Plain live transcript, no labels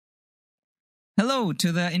Hello to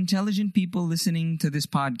the intelligent people listening to this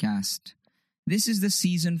podcast. This is the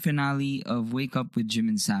season finale of Wake Up with Jim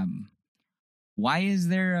and Sab. Why is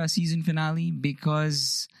there a season finale?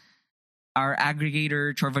 Because our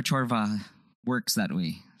aggregator Chorva Chorva works that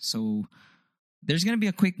way. So there's going to be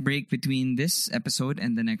a quick break between this episode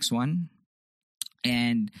and the next one.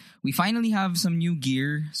 And we finally have some new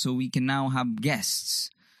gear so we can now have guests.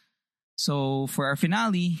 So for our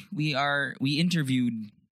finale, we interviewed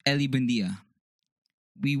Ellie Buendia.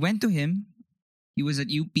 We went to him. He was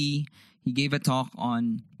at UP. He gave a talk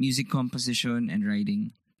on music composition and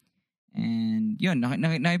writing. And yun,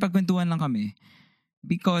 nakipagkwentuhan lang kami.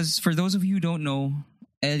 Because for those of you who don't know,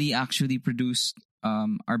 Ellie actually produced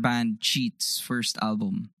our band Cheats' first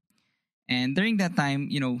album. And during that time,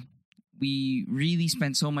 we really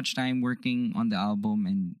spent so much time working on the album,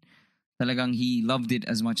 and talagang he loved it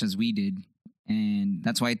as much as we did. And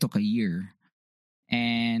that's why it took a year.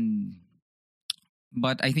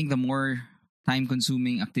 But I think the more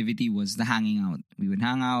time-consuming activity was the hanging out. We would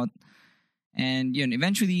hang out, and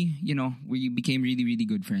eventually, we became really, really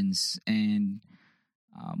good friends. And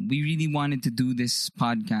we really wanted to do this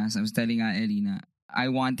podcast. I was telling Ellie na I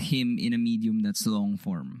want him in a medium that's long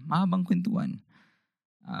form, mahabang kwentuhan,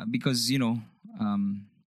 because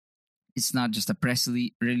it's not just a press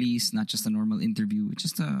release, not just a normal interview, it's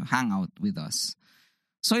just a hangout with us.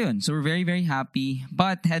 So we're very, very happy.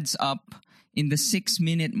 But heads up, in the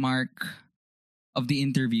 6-minute mark of the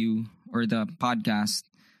interview or the podcast,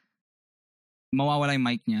 mawawala yung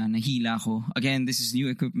mic niya, nahila ko. Again, this is new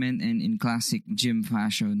equipment, and in classic Jim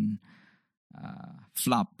fashion,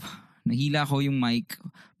 flop. Nahila ko yung mic.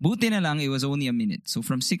 Buti na lang, it was only a minute. So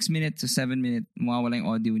from 6 minutes to 7 minutes, mawawala yung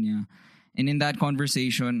audio niya. And in that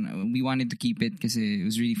conversation, we wanted to keep it kasi it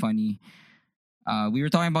was really funny. We were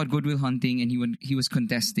talking about Good Will Hunting, and he was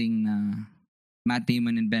contesting Matt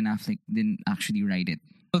Damon and Ben Affleck didn't actually write it.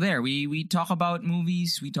 So there, we talk about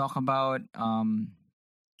movies, we talk about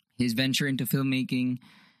his venture into filmmaking,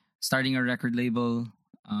 starting a record label,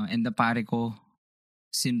 and the pare ko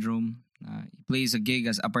syndrome. He plays a gig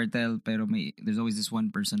as Apartel, pero there's always this one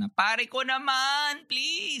person na, pare ko naman,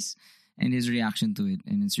 please! And his reaction to it,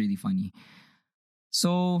 and it's really funny.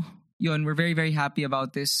 So, we're very, very happy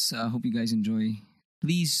about this. Hope you guys enjoy.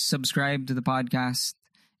 Please subscribe to the podcast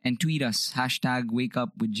and tweet us,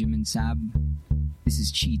 #WakeUpWithJimandSab. This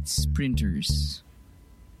is Cheats Printers.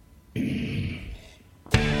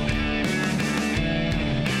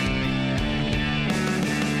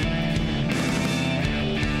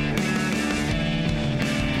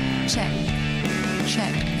 Check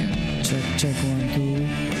 1,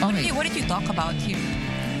 2. Okay. What did you talk about here?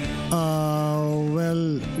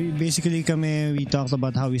 Well, we talked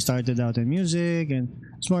about how we started out in music, and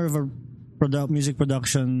it's more of a music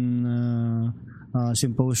production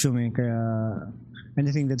symposium. Kaya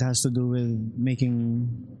anything that has to do with making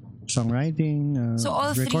songwriting, so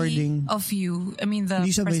all recording. 3 of you, I mean the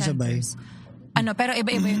presenters. Pero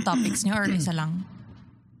iba-iba yung topics niyo or isa lang?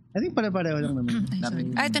 I think pare-pareho lang naman.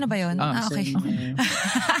 Ito na ba yun? Okay.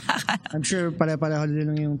 I'm sure pare-pareho din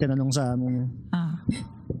lang yung tinanong sa amin.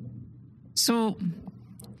 So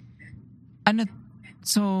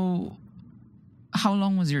how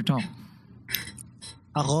long was your talk?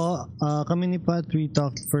 Ako, kami ni Pat, we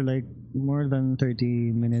talked for like more than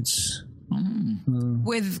 30 minutes.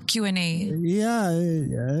 With Q&A? Yeah,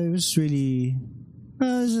 I was really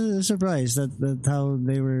surprised that how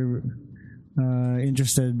they were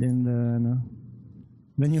interested in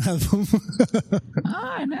the new album.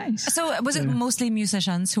 Nice. So was it mostly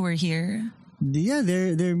musicians who were here? Yeah,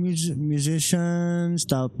 they're musicians,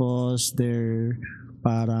 tapos they're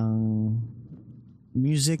parang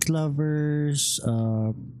music lovers,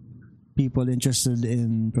 people interested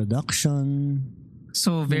in production.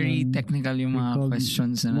 So very technical yung mga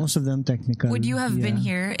questions. Most of them technical. Would you have been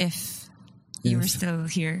here if you were still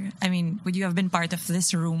here? I mean, would you have been part of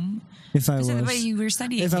this room? If I was. You were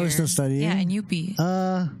studying If here. I was still studying? Yeah, in UP.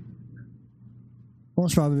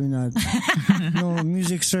 Most probably not. No,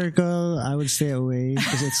 music circle, I would stay away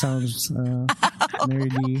because it sounds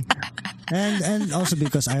nerdy. And also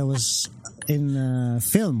because I was in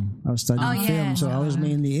film. I was studying film, so I was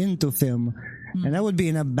mainly into film. And I would be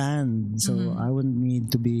in a band, so I wouldn't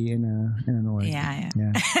need to be in an org. Yeah.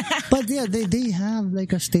 But yeah, they have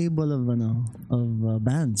like a stable of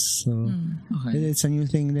bands, so it's a new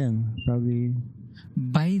thing then, probably.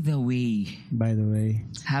 By the way,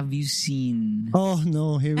 have you seen? Oh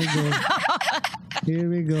no! Here we go. Here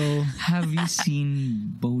we go. Have you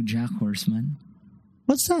seen BoJack Horseman?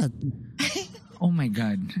 What's that? Oh my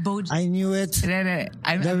God. I knew it.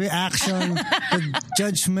 The reaction, the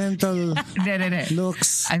judgmental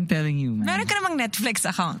looks. I'm telling you, man. Meron ka namang Netflix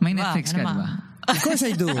account. May Netflix ka, diba? Of course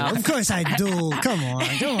I do. Of course I do. Come on.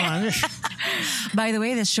 By the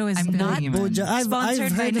way, this show is I'm not telling you, man. I've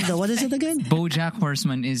Sponsored by heard of that. What is it again? BoJack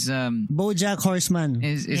Horseman is BoJack Horseman.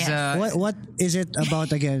 Yes. What is it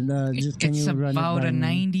about again? Can it's you run about it by a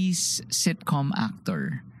me? 90s sitcom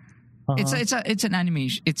actor. Uh-huh. It's an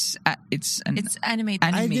animation. It's animated.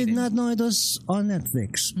 I did animated. not know it was on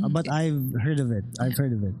Netflix, but I've heard of it.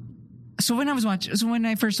 So when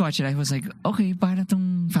I first watched it, I was like, okay, para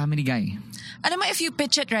tong Family Guy. Alam mo, if you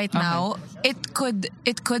pitch it right now, it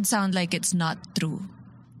could sound like it's not true.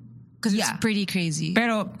 Because it's pretty crazy.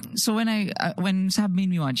 Pero so when Sab made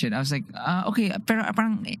me watch it, I was like, okay, pero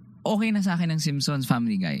parang okay na sa akin ng Simpsons,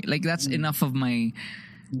 Family Guy. Like that's enough of my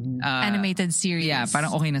animated series. Yeah,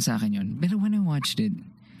 parang okay na sa akin yun. But when I watched it,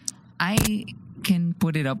 I can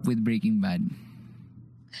put it up with Breaking Bad.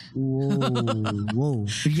 Whoa.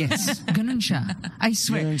 Yes, ganun siya. I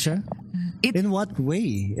swear. Ganun siya? In what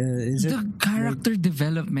way? Is The it character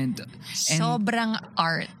development and Sobrang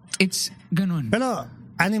art. it's ganun. pero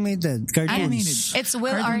animated cartoons? Animated. It's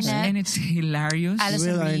Will Cartoons, Arnett. and it's hilarious.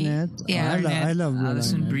 Alison Will Brie. Arnett. Yeah. I love Will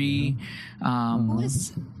Alison Arnett. Brie. Who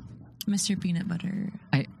is Mr. Peanut Butter?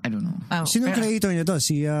 I don't know. Oh, Sino pero- creator nito?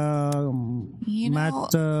 Si You know-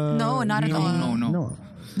 Matt... no, not at all. No.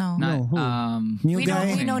 No. Not, who? New we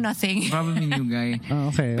guy? know nothing. Probably new guy.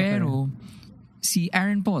 Okay. Pero si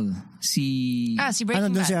Aaron Paul, si Si Breaking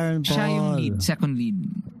Ano doon si Bad. Aaron Paul? siya yung lead, second lead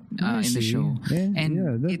I in the see. show. And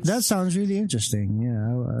yeah, it's, that sounds really interesting. Yeah,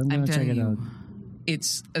 I'm I'm gonna check telling it you, out.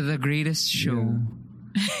 it's the greatest show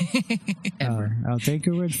ever. I'll take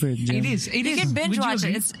your word for it, Jim. It is. It You is. can binge Would you watch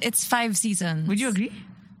agree? it. It's 5 seasons. Would you agree?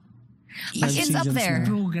 It's up seasons there. na.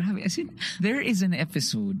 Bro, grabe. As in, there is an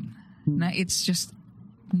episode na it's just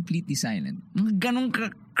completely silent. Ganun ka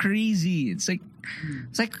crazy. It's like,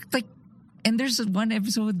 and there's one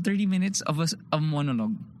episode, 30 minutes of a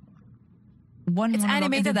monologue. One It's monologue,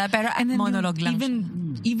 animated, pero then monologue lang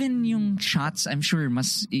even yung shots, I'm sure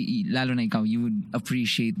mas lalo na ikaw, you would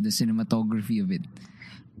appreciate the cinematography of it.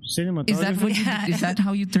 Cinematography. Is that what is that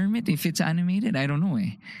how you term it? If it's animated, I don't know.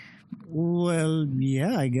 Well,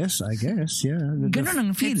 yeah, I guess, yeah. Ganun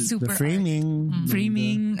ang feel. It's super The framing,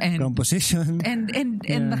 Framing the and composition, and the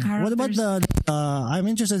Yeah. characters. What about the? I'm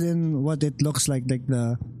interested in what it looks like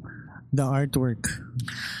the artwork.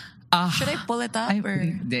 Should I pull it up? You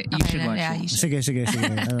Okay, should watch yeah, it. you should. Sige.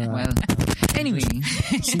 Well, anyway,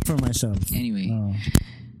 See for myself. Oh.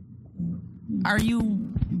 are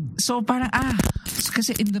you so parang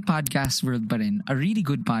kasi in the podcast world pa rin, a really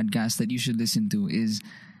good podcast that you should listen to is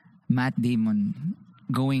Matt Damon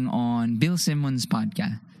going on Bill Simmons'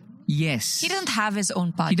 podcast. Yes. He doesn't have his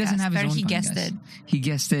own podcast. He doesn't have his pero own he podcast. guested. He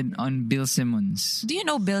guested on Bill Simmons. Do you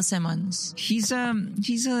know Bill Simmons? He's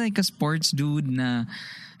like a sports dude na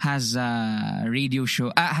has a radio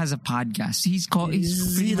show, has a podcast. He's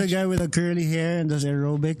Is he the guy with the curly hair and does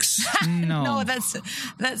aerobics? No. No, that's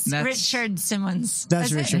Richard Simmons.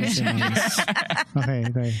 That's it. Richard Simmons. Okay.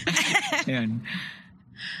 Ayan.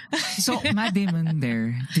 So Matt Damon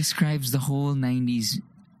there describes the whole 90s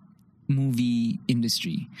movie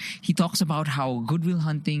industry. He talks about how Good Will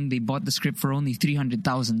Hunting, they bought the script for only $300,000.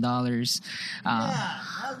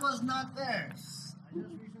 That was not there.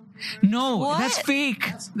 No, What? that's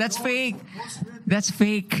fake. That's fake. That's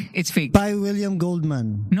fake. It's fake. By William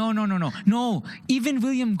Goldman. No. Even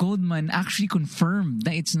William Goldman actually confirmed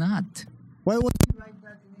that it's not. Why would he write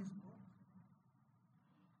that in his book?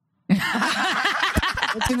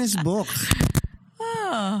 What's in his book?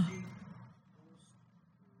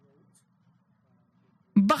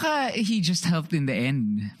 Baka he just helped in the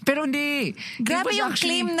end. Pero hindi. Grabe yung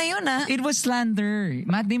claim na yun, ah. It was slander.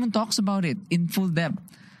 Matt Damon talks about it in full depth.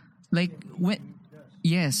 Like,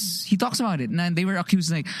 yes, he talks about it. And they were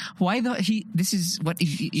accused, like, this is what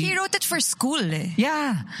He wrote it for school, eh.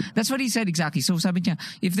 Yeah, that's what he said exactly. So sabi niya,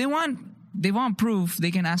 if they want proof,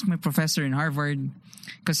 they can ask my professor in Harvard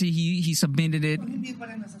because he submitted it.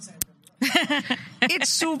 It's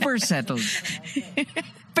super settled.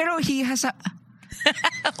 Pero he has a...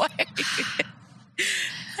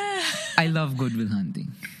 I love Good Will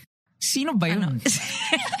Hunting. Sino ba yun? Okay,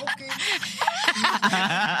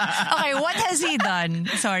 what has he done?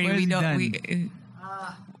 Sorry, What has we he don't. done?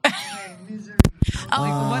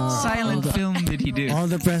 What silent film did he do? All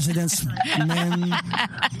the President's Men.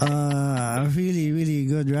 Really, really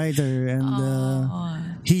good writer.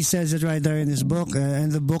 And he says it right there in his book.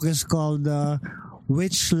 And the book is called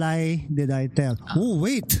Which Lie Did I Tell? Oh,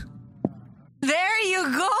 wait. There you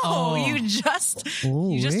go. Oh. You just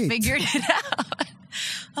wait. figured it out.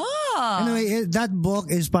 Oh. Anyway, that book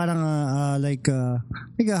is parang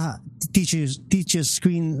teaches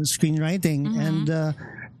screenwriting, and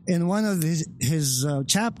in one of his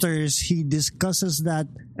chapters, he discusses that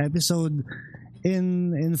episode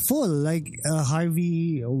in full. Like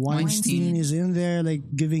Harvey Weinstein is in there, like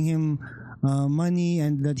giving him money,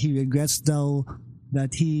 and that he regrets though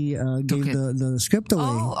that he gave the script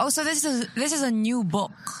away. So this is a new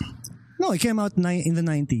book. No, it came out in the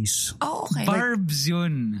 90s. Oh, okay. Barbs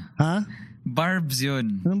yun. Huh? Barbs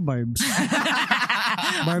yun. Anong Barbs?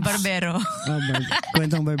 Barbero.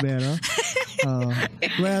 Kwentong Barbero.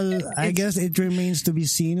 Well, I guess it remains to be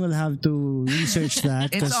seen. We'll have to research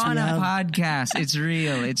that. It's on a podcast. It's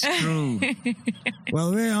real. It's true.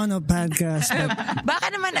 Well, we're on a podcast. But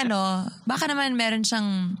baka naman meron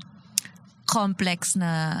siyang complex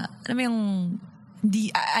na, alam mo yung,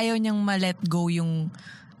 ayaw niyang ma-let go yung,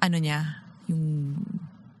 yung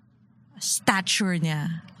stature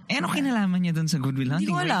niya. Ano kinalaman niya dun sa Good Will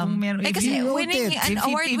Hunting? Hindi ko alam. Kasi winning an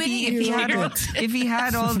award-winning hero. If he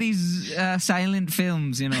had all these silent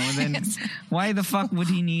films, then why the fuck would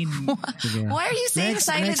he need... Why are you saying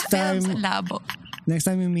silent films? Labo. Next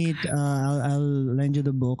time we meet, I'll lend you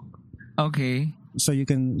the book. Okay. So you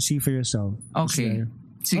can see for yourself. Okay.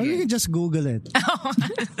 Or you can just Google it.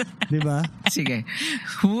 Diba? Sige.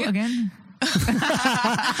 Who again?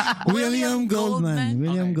 William Goldman.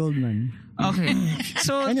 William Goldman. Okay.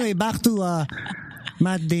 So anyway, back to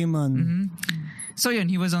Matt Damon. Mm-hmm. So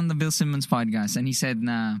he was on the Bill Simmons podcast, and he said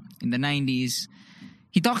na in the 90s,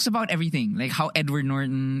 he talks about everything, like how Edward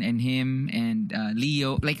Norton and him and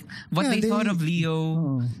Leo, like what they thought of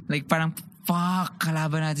Leo, like parang fuck,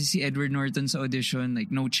 kalaban natin si Edward Norton sa audition, like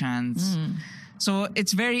no chance. So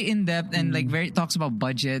it's very in depth and like very talks about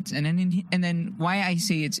budgets, and then why I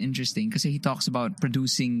say it's interesting because he talks about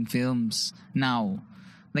producing films now,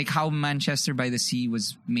 like how Manchester by the Sea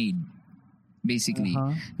was made, basically.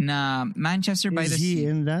 Na Manchester by the Sea. Is he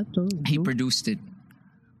in that? He produced it.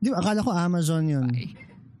 Di ba, akala ko Amazon yun.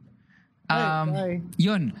 Bye.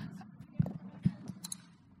 Yun.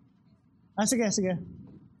 Sige.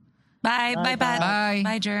 Bye, Pat. Bye.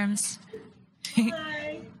 Bye, Germs.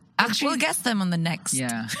 Actually, we'll guess them on the next.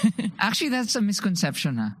 Yeah. Actually, that's a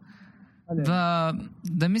misconception, huh?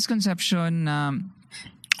 The misconception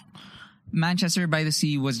Manchester by the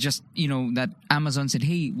Sea was just, that Amazon said,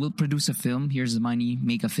 hey, we'll produce a film. Here's the money.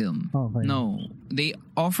 Make a film. Okay. No. They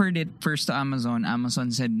offered it first to Amazon.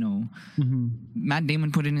 Amazon said no. Mm-hmm. Matt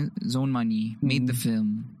Damon put in his own money, made the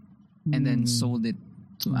film, and then sold it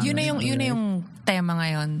to Amazon. Yun na yung tema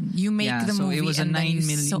ngayon. You make the so movie it was and then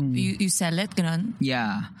you sell it, ganun?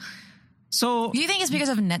 Yeah. So, do you think it's because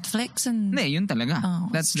of Netflix? Yun talaga.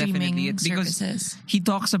 That's definitely it. Because services. He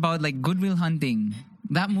talks about like Good Will Hunting.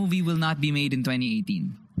 That movie will not be made in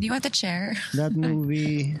 2018. Do you want the chair? That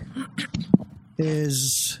movie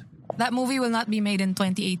That movie will not be made in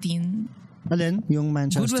 2018. Alin? Yung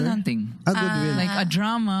Manchester? Good Will Hunting. Good Will. Like a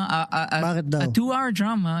drama, a 2-hour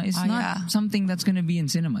drama is not something that's going to be in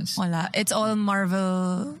cinemas. Wala. It's all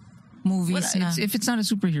Marvel movies na. If it's not a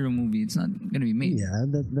superhero movie, it's not going to be made. Yeah,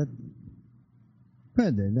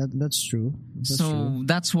 that's true.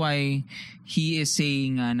 That's why he is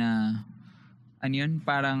saying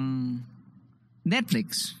parang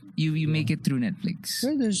Netflix. You make it through Netflix.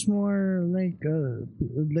 Well, there's more like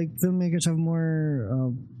filmmakers have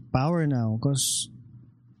more power now because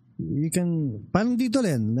you can parang dito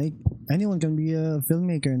rin, like anyone can be a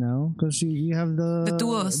filmmaker now because you have the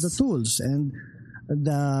tools and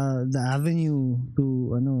the avenue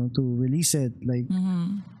to release it, like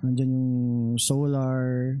nandiyan yung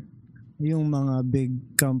Solar, yung mga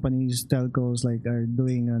big companies, telcos like are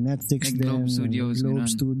doing Netflix, like Globe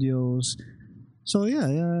Studios. So yeah,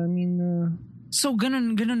 I mean so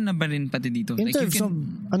ganun na ba rin pati dito? In like terms of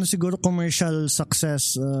siguro commercial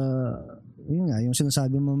success, yun nga yung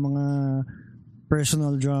sinasabi mo, mga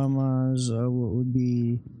personal dramas would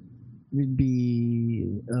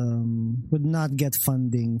not get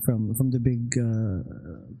funding from the big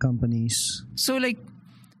companies. So like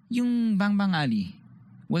yung Bang Bang Ali,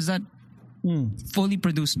 was that fully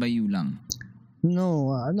produced by you lang? No,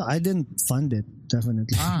 I didn't fund it,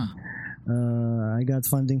 definitely. I got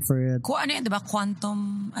funding for it. Ano yun, diba?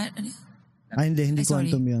 Quantum? Hindi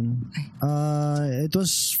Quantum yun. It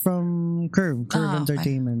was from Curve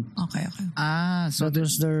Entertainment. Okay. So it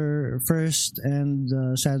was their first and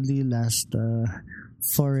sadly last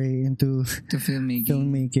foray into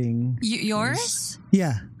filmmaking. Yours?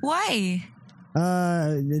 Yeah. Why?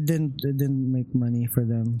 It didn't make money for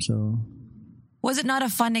them, so Was it not a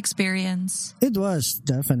fun experience? It was,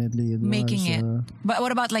 definitely. It making was, it. But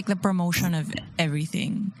what about like the promotion of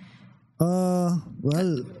everything?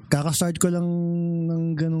 Well, kaka-start ko lang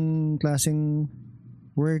ng ganung klaseng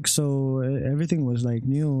work, so everything was like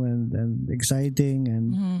new and exciting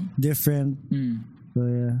and different. So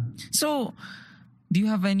yeah. So, do you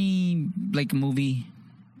have any like movie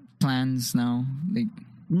plans now? Like,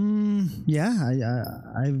 yeah,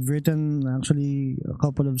 I've written actually a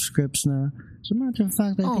couple of scripts na. As a matter of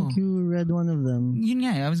fact, I think you read one of them. yun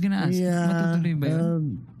nga, I was gonna ask. Yeah, Matutuloy ba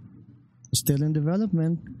yun? Still in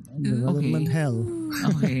development hell.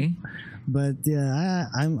 Okay. But yeah,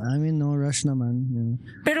 I'm in no rush naman. You know.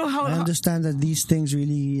 Pero how? I understand that these things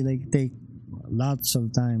really like take lots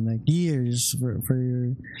of time, like years for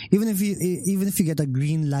your, even if you get a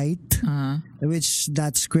green light, which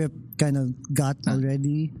that script kind of got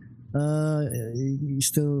already. You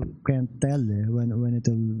still can't tell when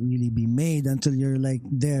it'll really be made until you're like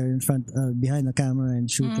there in front, behind the camera and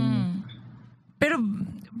shooting. Pero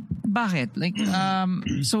bakit? Like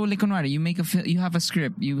so like kunwari, you have a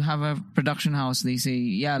script, you have a production house, they say,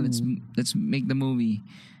 yeah, let's make the movie.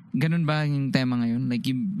 Ganun ba yung tema ngayon? Like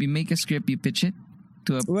you make a script, you pitch it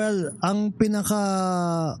to a... Well, ang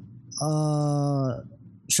pinaka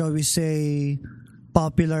shall we say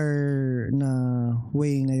popular na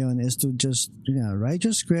way ngayon is to just write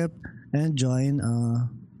your script and join a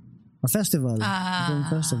festival, a film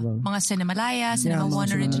festival. Mga Cinemalaya, Cinema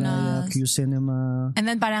One Originals, Q Cinema. And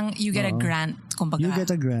then parang you get a grant, kumbaga. You get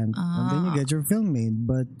a grant, and then you get your film made.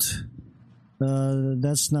 But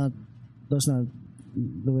that's not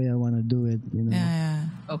the way I want to do it. You know. Yeah.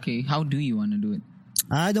 Okay, how do you want to do it?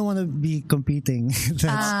 I don't want to be competing.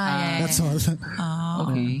 That's all.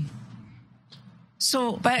 Okay.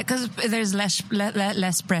 So, but because there's less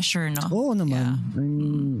pressure, no? Oh, naman. Yeah. I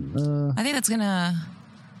mean, I think that's gonna.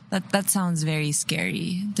 That sounds very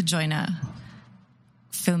scary to join a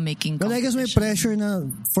filmmaking competition. But I guess may pressure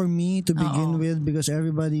na for me to begin with because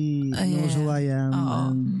everybody knows who I am.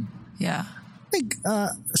 And yeah. Like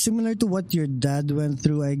similar to what your dad went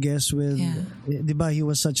through, I guess. With diba, he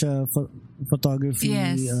was such a photography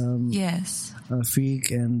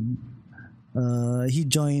freak, and he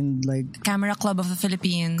joined like Camera Club of the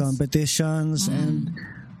Philippines competitions, and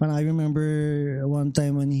I remember one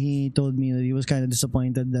time when he told me that he was kind of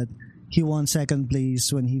disappointed that he won second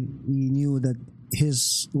place when he knew that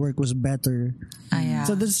his work was better.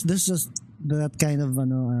 So this just that kind of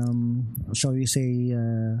shall we say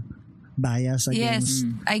bias against.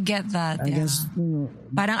 Yes, I get that. Against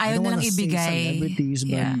parang ayaw na lang ibigay celebrities,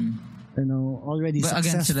 but already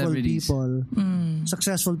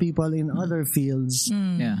successful people in other fields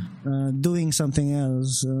doing something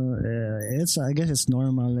else. I guess it's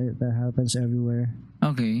normal. That happens everywhere.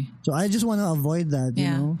 Okay. So I just want to avoid that,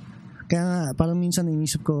 you know. Kaya parang minsan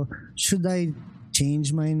inisip ko, should I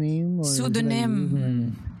change my name or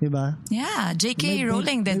pseudonym? Diba? Yeah, J.K.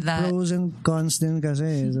 Rowling did that. Pros and cons din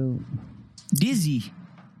kasi. So Dizzy.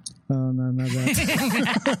 Oh, no, not that.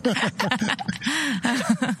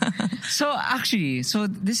 So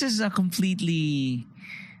this is a completely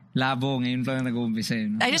labo ngayon pa lang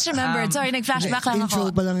nag-uumpisa. I just remembered. Sorry, nag-flashback lang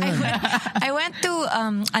ako. Intro pa lang yan. I went to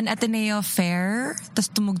an Ateneo fair,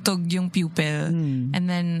 tapos tumugtog yung pupil. And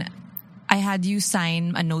then I had you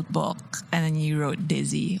sign a notebook and then you wrote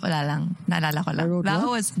Dizzy. Wala lang. Naalala ko lang. That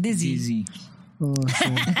was Dizzy. Oh,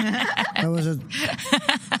 shit. That was a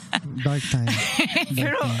dark time.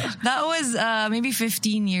 Pero that was maybe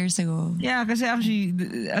 15 years ago. Yeah, kasi actually,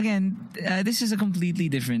 again, this is a completely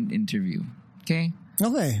different interview. Okay?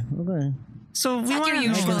 Okay. So we not want your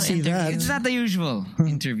usual interview. It's not the usual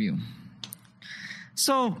interview.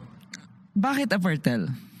 So, bakit Apartel?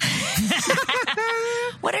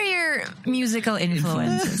 What are your musical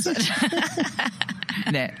influences?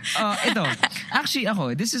 Hindi. Ito.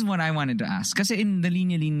 Actually, this is what I wanted to ask. Kasi in the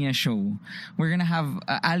Linya Linya show, we're gonna have,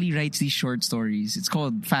 Ali writes these short stories. It's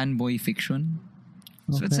called Fanboy Fiction.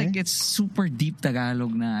 So it's super deep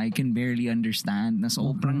Tagalog na I can barely understand. Na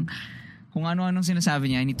sobrang, kung ano-anong sinasabi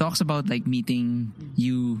niya. And he talks about like meeting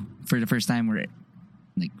you for the first time or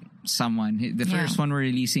like someone. The first one we're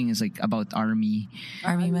releasing is like about Army.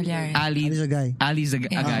 Army Malyari. Ali's a guy. Ali's a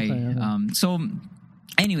guy. Okay. So,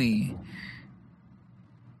 anyway,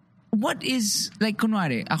 what is, like,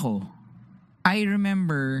 kunwari, ako, I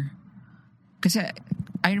remember,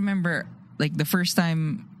 like, the first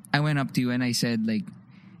time I went up to you and I said, like,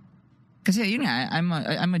 kasi yun nga, I'm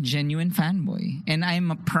a genuine fanboy. And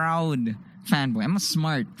I'm a proud fanboy. I'm a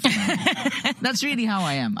smart fan. That's really how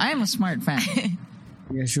I am. I am a smart fan.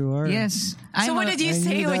 Yes, you are. Yes. So what did you I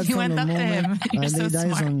say knew when that you from went the up to him? moment You're I so laid eyes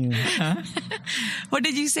smart. on you. What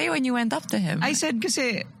did you say when you went up to him? I said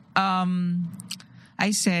kasi can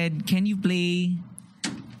you play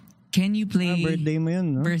Birthday mo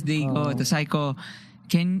yun, no? birthday ko. Tapos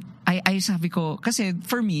sabi ko, kasi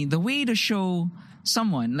for me, the way to show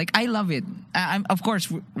someone, like I love it. Of course,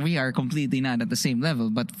 we are completely not at the same level,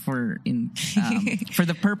 but for the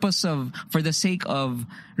sake of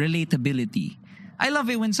relatability, I love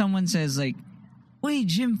it when someone says like, "Uy,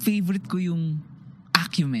 Jim, favorite ko yung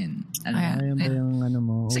Acumen." Ayan ba yung ano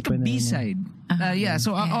mo? It's like a opener mo? B-side. Yeah,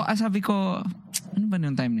 so sabi ko, ano ba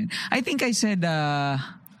nung time na yun? I think I said,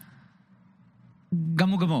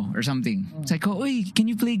 Gamo Gamo or something. It's like, uy, can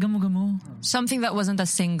you play Gamo Gamo? Something that wasn't a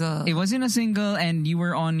single. It wasn't a single and you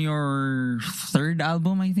were on your third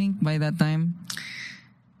album, I think, by that time.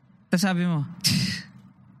 Tapos sabi mo,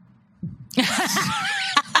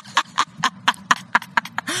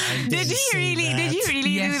 Did you really Yes.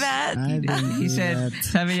 do that? I didn't he do said, that.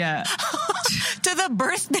 sabi niya, To the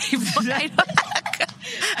birthday boy.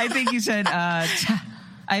 I think he said,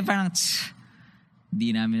 ay parang,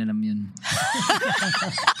 di namin alam yun.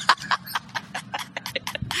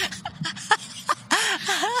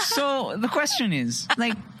 So, the question is,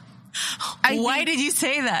 like, Why did you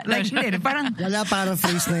say that? like, hindi, parang, Wala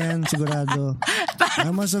paraphrase na yan, sigurado.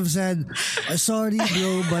 I must have said, sorry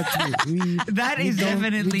bro, but that is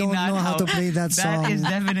definitely we don't not know how to play that song. That is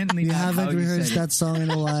definitely We not haven't how you rehearsed said it. that song in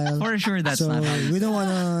a while. For sure, that's so not how you we said don't want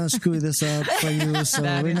to screw this up for you, so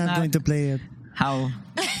That we're is not not- going to play it. How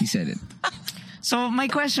he said it. So my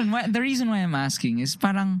question, the reason why I'm asking is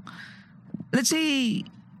parang, let's say,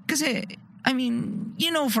 kasi, I mean, you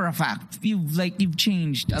know for a fact, you've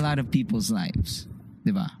changed a lot of people's lives,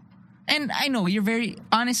 diba? And I know you're very,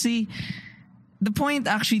 honestly, the point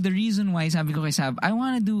actually, the reason why sabi ko kay Sab, I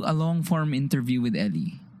want to do a long form interview with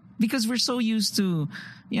Ellie. Because we're so used to,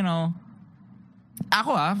 you know,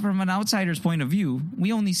 ako from an outsider's point of view,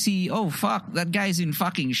 we only see, oh fuck, that guy's in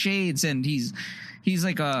fucking shades and he's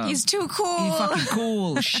like a... He's too cool. He's fucking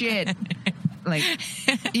cool, shit. Like,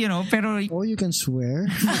 you know, pero... Oh, you can swear?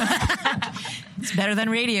 It's better than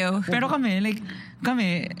radio. Pero kami, like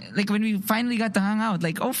when we finally got to hang out,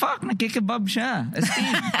 like, oh fuck, nagkikebab siya. As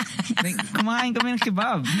in, like, kumain kami ng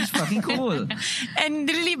kebab. He's fucking cool. And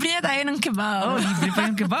nililibre niya tayo ng kebab. Oh, libre pa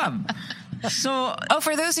yung kebab. So,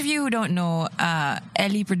 for those of you who don't know,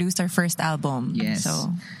 Ellie produced our first album. Yes.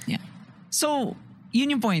 So, yeah. So,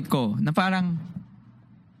 yun yung point ko, na parang,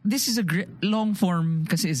 this is a long form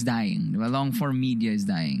kasi is dying. Diba? Long form media is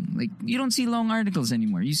dying. Like, you don't see long articles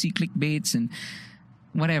anymore. You see clickbaits and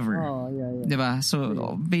whatever. Oh, yeah. Diba?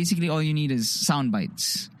 So, basically all you need is sound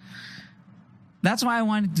bites. That's why I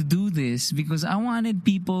wanted to do this, because I wanted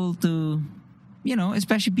people to, you know,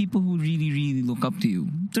 especially people who really, really look up to you,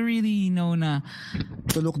 to really know na,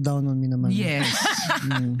 To look down on me naman. yes.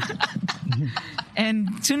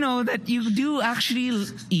 And to know that you do actually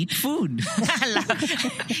eat food.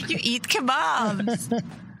 You eat kebabs.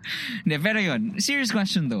 Hindi, pero yun, serious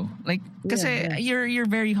question though. Like, kasi you're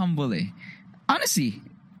very humble eh. Honestly,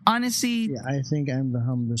 Yeah, I think I'm the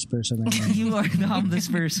humblest person I know. you are the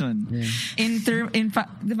humblest person. Yeah. In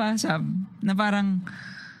fact, di ba, Sab, na parang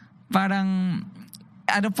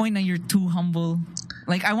at a point na you're too humble.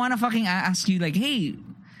 Like, I want to fucking ask you, like, hey,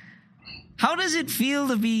 how does it feel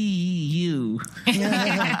to be you?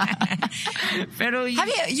 Pero Have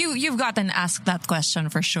you've gotten asked that question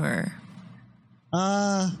for sure.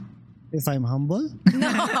 If I'm humble, No,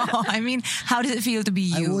 I mean, how does it feel to be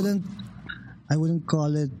you? I wouldn't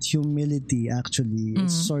call it humility. Actually,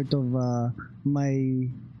 it's sort of my.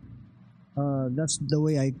 That's the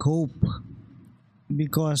way I cope,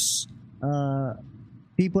 because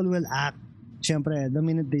people will act. Siyempre, the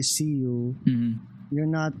minute they see you, you're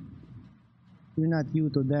not you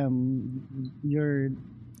to them. You're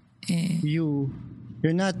you.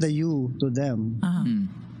 You're not the you to them.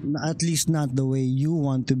 At least not the way you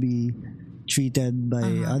want to be treated by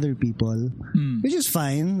other people, which is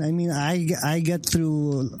fine. I mean, I get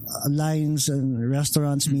through lines and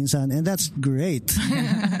restaurants minsan, and that's great.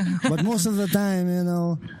 But most of the time, you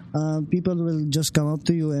know, people will just come up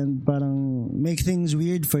to you and parang make things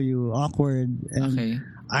weird for you, awkward. And Okay.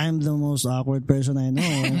 I'm the most awkward person I know.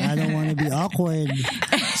 And I don't want to be awkward.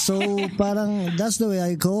 So parang that's the way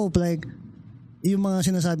I cope. Like, yung mga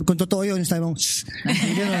sinasabi, kung totoo yun, sabi mong, shh,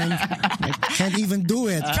 ganun. I can't even do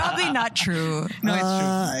it. Probably not true. No,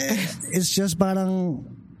 it's true. It's just parang,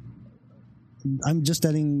 I'm just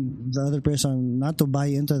telling the other person not to buy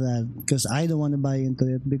into that, because I don't want to buy into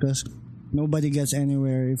it, because nobody gets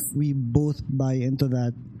anywhere if we both buy into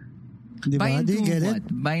that. Diba? Buy Do you into get what? it?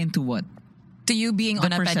 Buy into what? to you being The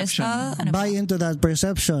on a perception. pedestal? Ano buy into that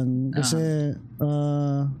perception. Kasi,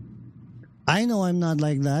 I know I'm not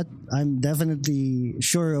like that. I'm definitely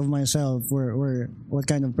sure of myself where what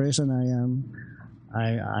kind of person I am.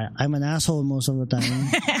 I'm an asshole most of the time,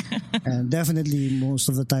 and definitely most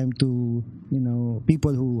of the time to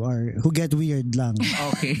people who get weird lang.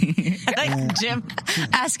 Okay. like Jim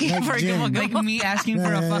asking Like for Jim. gumago. Like me asking for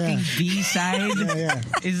a Yeah, fucking yeah. B-side. Yeah.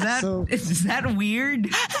 Is that So- is that weird?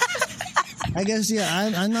 I guess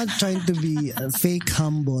I'm not trying to be fake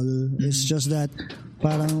humble. It's just that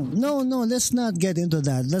parang no, let's not get into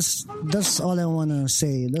that. That's all I wanna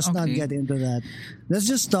say. Let's not Okay. get into that. Let's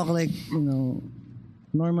just talk like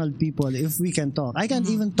normal people if we can talk. I can't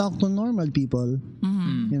even talk to normal people.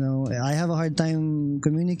 I have a hard time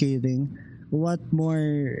communicating. What more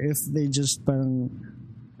if they just parang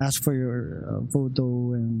ask for your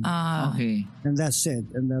photo and Okay. that's it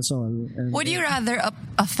and that's all. And, Would you rather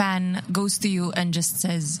a fan goes to you and just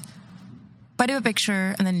says, "Pwede ba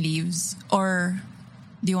picture," and then leaves? Or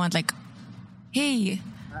do you want like, "Hey,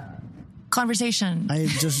 conversation"? I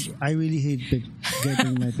really hate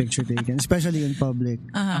getting my picture taken, especially in public,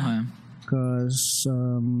 Uh-huh. because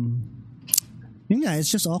it's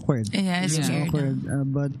just awkward. Yeah, it's just weird. awkward.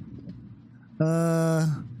 But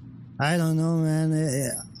I don't know, man.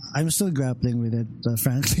 I'm still grappling with it,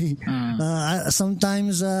 frankly.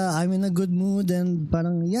 Sometimes I'm in a good mood and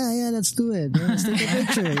parang let's do it. Yeah, let's take a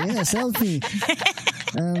picture. Yeah, selfie.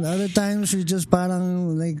 And other times you're just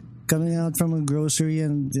parang like coming out from a grocery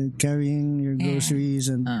and carrying your groceries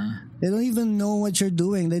and they don't even know what you're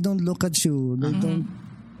doing. They don't look at you. They don't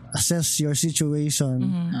assess your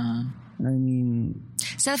situation. I mean,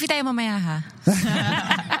 Selfie tayo mamaya, ha?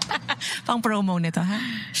 Pang promo nito, ha?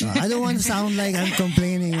 I don't want to sound like I'm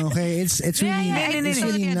complaining. Okay, it's really it's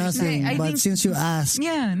really nothing. I But think- since you asked,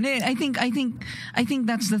 Yeah, I think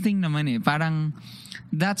that's the thing naman eh. Parang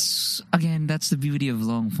that's the beauty of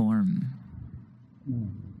long form.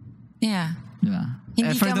 Yeah. Diba?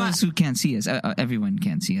 Hindi For ka those who can't see us, everyone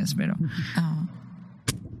can't see us, pero Oh.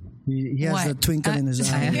 he has What? the twinkle in his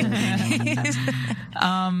eye.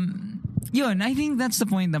 yun, I think that's the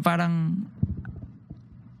point na parang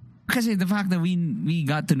kasi the fact that we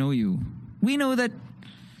got to know you, we know that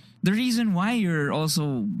the reason why you're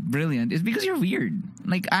also brilliant is because you're weird.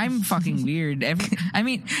 Like, I'm fucking weird.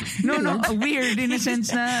 Weird in a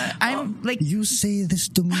sense na I'm like, You say this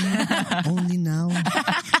to me only now.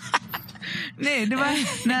 di ba?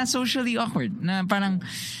 Na socially awkward. Na parang,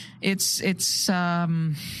 it's I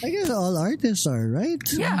guess all artists are, right?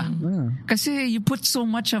 yeah. Yeah. Kasi you put so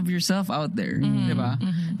much of yourself out there, di ba?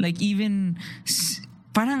 Like even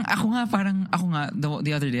parang ako nga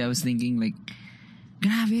the other day I was thinking like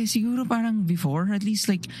grabe siguro parang before at least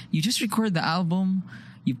like you just record the album,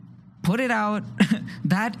 you put it out.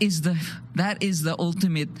 that is the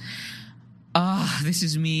ultimate this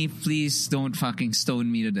is me, please don't fucking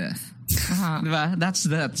stone me to death. Diba? That's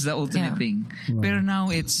the ultimate thing. Pero now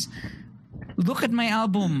it's look at my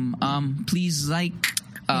album. Please like.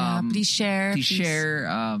 Please share. Please share.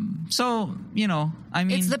 So I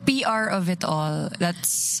mean, It's the PR of it all.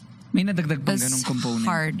 That's may nadagdag pang ganong component.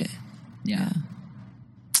 hard. Yeah.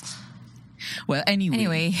 Well,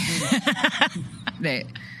 anyway. De,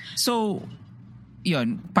 so,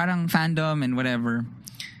 yun, parang fandom and whatever.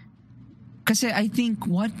 Kasi I think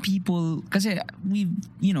what people, kasi we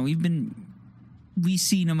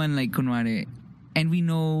see naman like kunwari, and we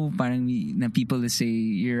know parang na people, let's say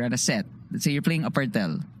you're at a set, let's say you're playing a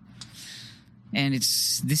Partel, and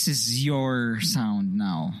this is your sound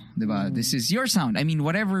now, diba? This is your sound. I mean,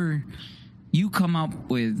 whatever you come up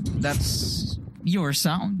with, that's your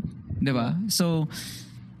sound, diba? So,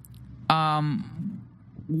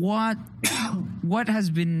 what has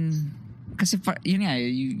been, kasi yun nga,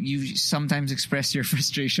 you sometimes express your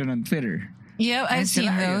frustration on Twitter. Yeah, I've It's seen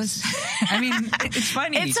hilarious. those. I mean, it's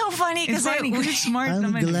funny. It's so funny It's funny because it's smart I'm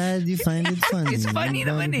naman. glad you find it funny. It's funny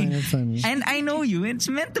I'm glad naman you find eh. it funny. And I know you. It's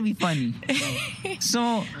meant to be funny.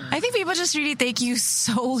 So I think people just really take you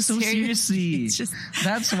so seriously. It's just,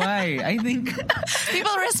 That's why I think.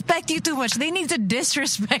 people respect you too much. They need to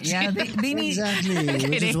disrespect Yeah, you. they need. Exactly,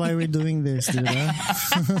 which is why we're doing this, diba?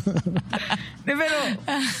 Pero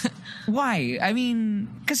why? I mean,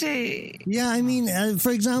 kasi. Yeah, I mean,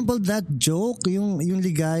 for example, that joke, yung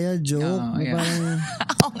ligaya joke, Oh, na yeah. parang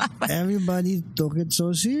everybody took it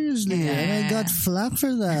so seriously, and I got flack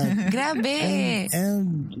for that. Grabe.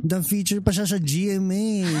 And the feature pa siya sa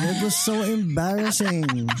GMA. That was so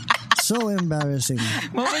embarrassing. So embarrassing.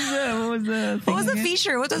 What was the thing What was the again?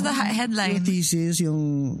 feature? What was the headline? Yung thesis, yung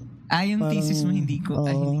Yung parang, thesis mo hindi ko.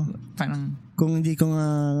 oo. Parang kung hindi ko nga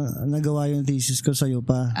nagawa yung thesis ko sa'yo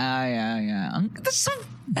pa. Yeah. That's so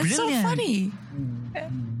That's so brilliant. funny.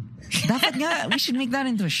 Dapat nga, we should make that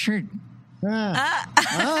into a shirt.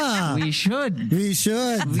 We should. We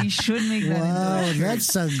should. We should make that into Wow, a shirt.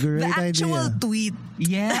 that's a great The actual idea. tweet.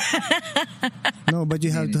 Yeah. No, but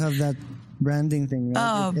you have to have that branding thing. Right?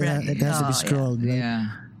 Oh, it has to be scrolled. Right?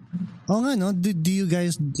 Yeah. Oh nga, no? Do you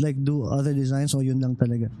guys like do other designs o yun lang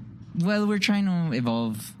talaga? Well, we're trying to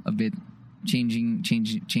evolve a bit. Change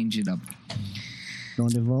it up.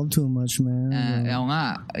 Don't evolve too much, man. Oo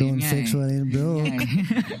nga. Don't Yun nga fix what ain't broke. Yun nga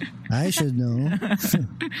eh. I should know.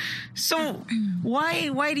 So, why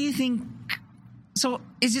do you think... So,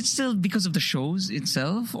 is it still because of the shows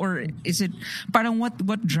itself? Or is it... Parang what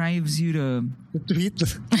drives you to... Tweet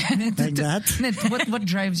like that? What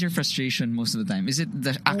drives your frustration most of the time? Is it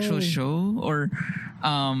the actual show? Or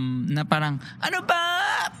na parang, ano ba?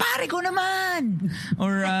 Pare ko naman!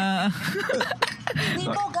 Or...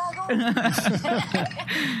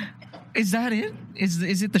 Is that it?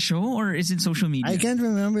 Is it the show or is it social media? I can't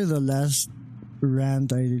remember the last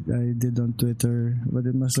rant I did on Twitter, but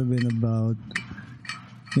it must have been about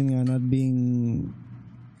yun nga, not being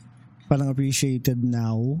parang appreciated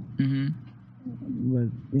now. Mm-hmm. But,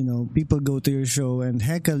 you know, people go to your show and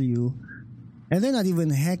heckle you, and they're not even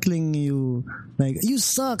heckling you like, you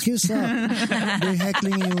suck. They're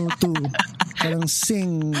heckling you to parang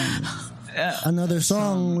sing another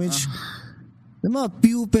song, which the mga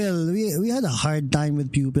Pupil, we had a hard time with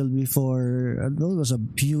Pupil before. That was a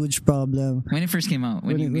huge problem. When it first came out.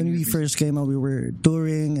 When we first came out, we were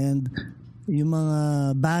touring and yung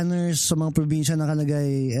mga banners sa mga probinsya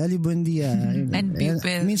nakalagay Eli Buendia and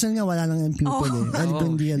Pupil. Minsan nga wala lang yung Pupil Eli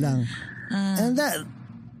Buendia lang. And that,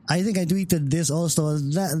 I think I tweeted this also,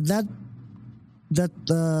 that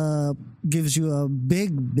gives you a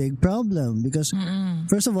big problem because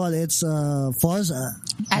first of all, it's false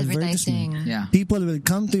Advertising. Yeah. People will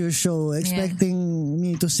come to your show expecting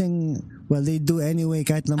me to sing. Well, they do anyway.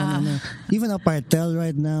 Kahit naman ano. Even Apartel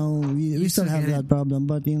right now, we still have that problem.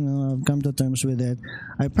 But you know, I've come to terms with it.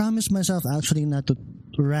 I promised myself actually not to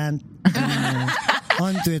rant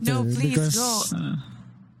on Twitter. No, please because go.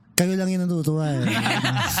 Kayo lang yung natutuwa eh.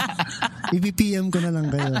 I-PM ko na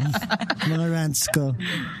lang kayo. Mga rants ko.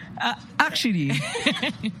 Actually,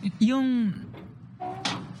 yung...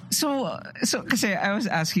 So kasi I was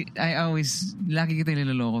asking, I always, lagi kita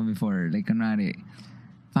niloloko before. Like, kunwari,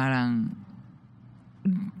 parang,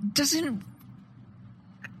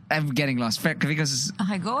 I'm getting lost because...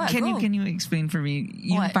 Okay, go. Can you explain for me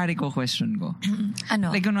yung What? pare ko question ko?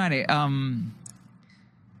 Ano? Like, kunwari,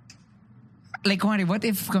 what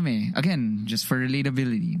if kami, again, just for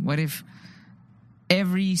relatability, what if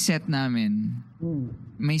every set namin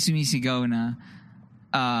may sumisigaw na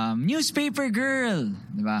newspaper girl,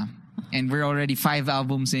 diba? And we're already 5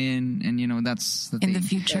 albums in, and you know, that's the thing. In the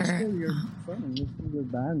future. Your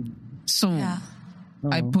band. So, Yeah.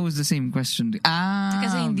 I pose the same question.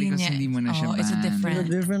 Kasi because niya- hindi mo na siya it's a band. different- It's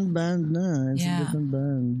a different band na. It's Yeah. a different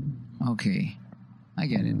band. Okay. I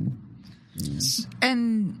get it.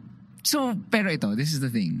 And so, pero ito, this is the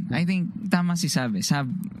thing. I think tama si Sab. Sab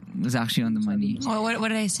was actually on the money. What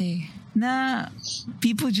did I say? Na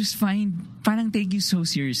people just parang take you so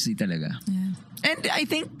seriously talaga. Yeah. And I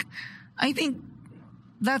think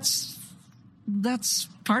that's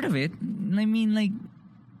part of it. I mean, like,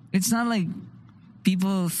 it's not like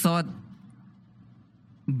people thought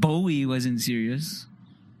Bowie wasn't serious.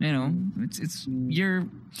 You know, it's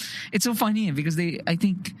so funny because I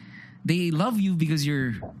think they love you because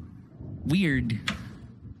you're weird.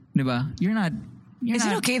 Diba? Is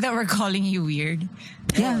it okay that we're calling you weird?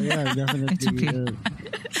 Yeah. Yeah, definitely. It's okay.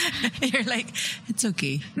 You're like, it's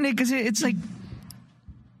okay. Hindi, kasi it's like,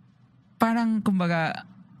 parang, kumbaga,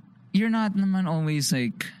 you're not naman always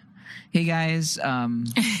like, hey guys,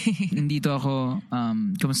 nandito ako,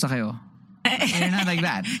 kumusta kayo? You're not like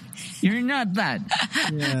that. You're not that.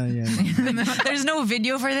 Yeah. There's no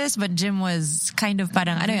video for this, but Jim was kind of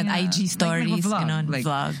parang, ano yun, Yeah. IG stories, Like, ganon, like,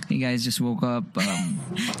 vlog. Hey guys, just woke up.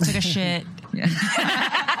 Took a shit. Yeah.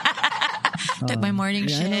 Took my morning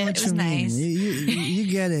Yeah, I shit. know It what was you mean. nice. You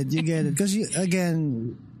get it. Because,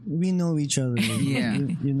 again, we know each other. Yeah.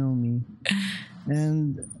 You know me.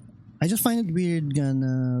 And I just find it weird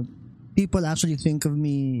na people actually think of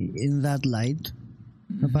me in that light.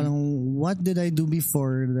 Na parang, what did I do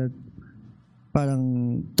before that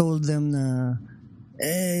parang told them na,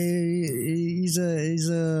 hey, he's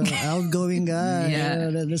a outgoing guy.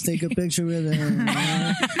 Yeah. Let's take a picture with him.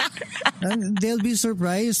 And they'll be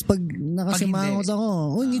surprised pag nakasimangot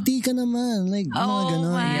ako. Oh, ngiti ka naman. Like, mga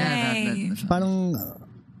ganon. my. Yeah, that Parang,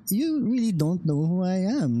 you really don't know who I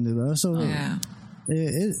am, diba? So Yeah.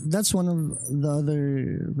 that's one of the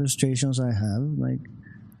other frustrations I have. Like,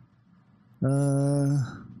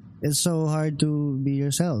 it's so hard to be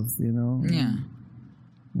yourself, you know. Yeah.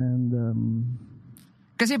 And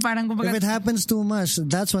Kasi parang if kumbaga, it happens too much,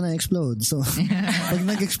 that's when I explode. So, pag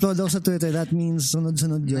nag-explode ako sa Twitter, that means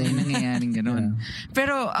sunod-sunod yung yun. nangyayaring ganun.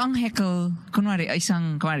 Pero ang heckle, kunwari,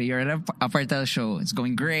 you're at a Partel show, it's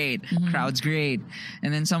going great, crowd's great,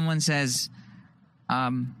 and then someone says,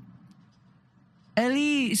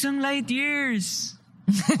 Ellie, isang light years.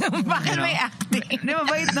 Bakit may acting? Di,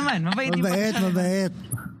 mabait naman. Mabait.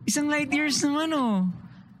 Isang light years naman, oh.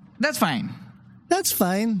 That's fine. That's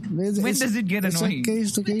fine. When does it get annoying? It's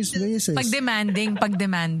a case-to-case basis. Pag demanding.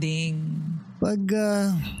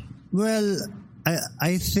 Well,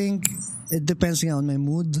 I think it depends on my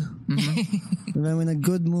mood. If I'm in a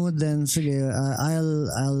good mood, then sige,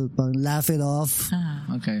 I'll pang laugh it off.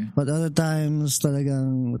 Okay. But other times,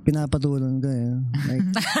 talagang pinapatulan ko eh. Like,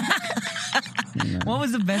 What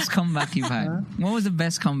was the best comeback you've had? What was the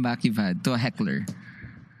best comeback you've had to a heckler?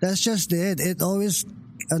 that's just it. It always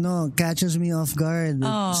catches me off guard.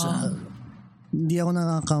 Hindi ako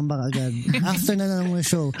nakaka-comeback agad. After na lang ng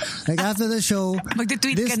show. Like after the show,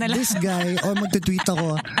 Magtitweet ka na lang. this guy, or magtitweet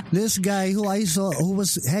ako, this guy who I saw, who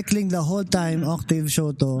was heckling the whole time, Octave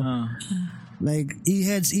show to, like,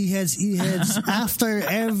 e-heads, after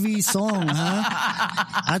every song,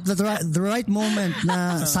 At the right moment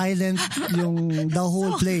na silent the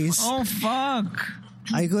whole place. Oh, fuck.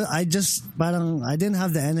 I didn't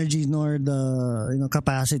have the energy nor the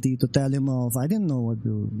capacity to tell him off. I didn't know what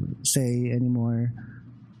to say anymore.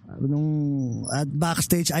 At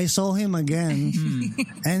backstage, I saw him again,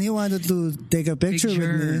 and he wanted to take a picture with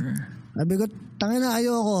me. Sabi ko, tangina,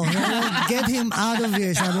 ayoko. Get him out of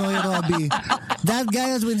here, sabi ko kay Robbie. That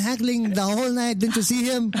guy has been heckling the whole night. Didn't you see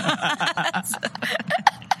him?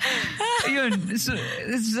 Yun, so,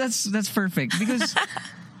 that's perfect because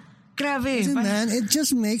grabe. Listen, man, it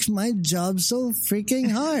just makes my job so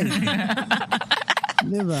freaking hard.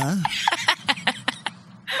 Diba?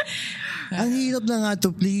 Ang hirap na nga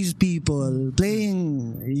to please people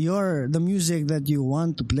playing the music that you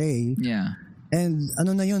want to play. Yeah. And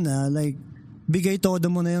ano na yun like bigay todo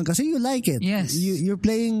mo na yun kasi you like it. Yes. You're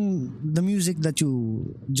playing the music that you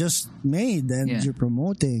just made and you're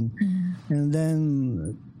promoting. And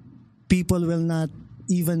then people will not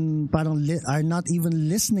even are not even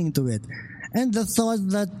listening to it. And the thought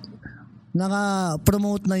that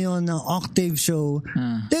naka-promote na yon ng Octave show,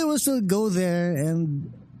 they will still go there and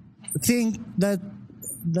think that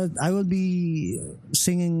I will be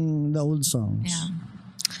singing the old songs. Yeah.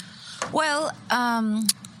 Well, I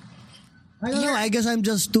don't know. I guess I'm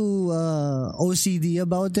just too OCD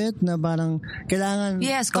about it. Na parang kailangan.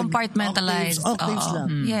 Yes, compartmentalized. Octaves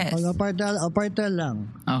lang. Yes. Pag apartal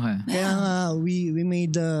lang. Okay. Kaya nga we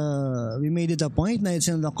made it a point na it's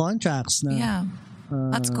in the contracts na. Yeah.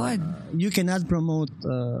 That's good. You cannot promote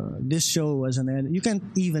this show as an. You can't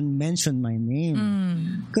even mention my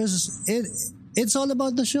name because it's all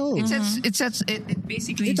about the show. It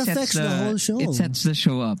basically affects the whole show. It sets the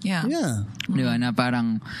show up. Yeah. Yeah. Diba, na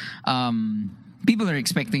parang people are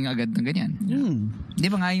expecting agad ng ganyan. Di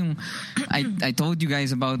ba nga yung I told you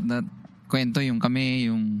guys about that kwento yung kami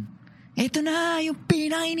yung eto na yung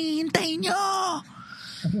pinaka-hinihintay nyo.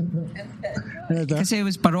 Kasi it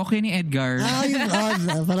was Parokya ni Edgar.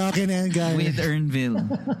 Yung Parokya ni Edgar with Earnville.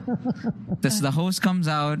 Tapos the host comes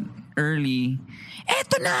out early.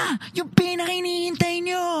 Eto na! Yung pinaka-hinihintay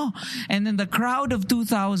nyo! And then the crowd of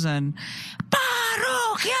 2,000,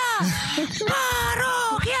 Parokya!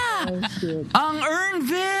 Parokya! Ang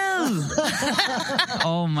Earnville!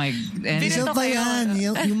 Oh my... And Isa pa yan,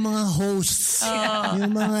 yung mga hosts,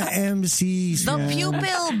 yung mga MCs. The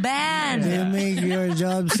pupil band. They make your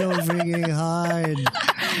job so freaking hard.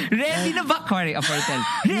 Ready na ba? Ready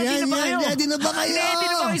na ba kayo? Ready na ba kayo? Ready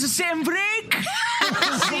na ba kayo sa sem break?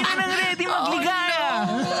 Sino nang ready magligaya?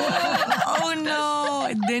 Oh no!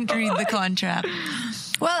 I didn't read the contract.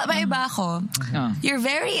 Well, maiba ako. You're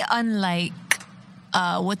very unlike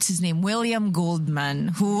what's his name? William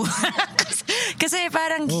Goldman, who kasi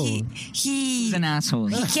parang he's an asshole.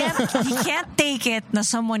 He can't take it na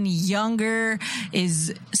someone younger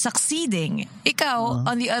is succeeding. Ikaw,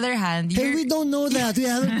 on the other hand, we don't know that. We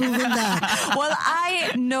haven't proven that. Well,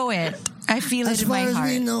 I know it. I feel it in my heart. As far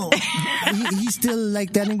as we know, he's still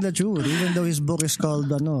like telling the truth, even though his book is called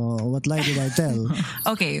What Lie Did I Tell?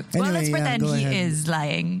 Okay, well, let's pretend he is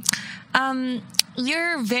lying.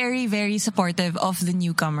 You're very, very supportive of the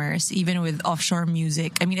newcomers, even with offshore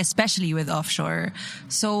music. I mean, especially with offshore.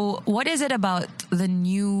 So, what is it about the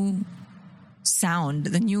new sound,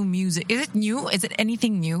 the new music. Is it new? Is it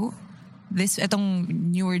anything new? Itong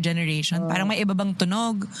newer generation. Parang may iba bang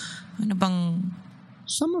tunog? Ano bang...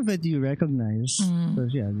 Some of it you recognize.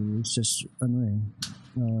 Because yeah, it's just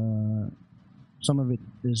some of it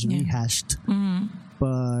is rehashed.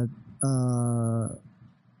 But the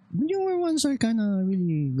newer ones are kind of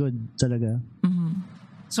really good talaga.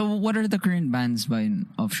 So what are the current bands by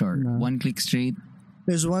Offshore? One Click Straight?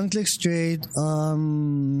 There's One Click Straight.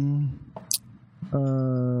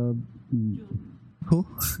 Who?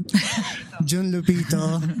 Jun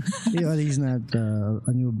Lupito. Yeah, he's not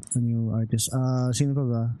a new artist. Sino pa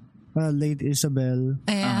ba? Late Isabel.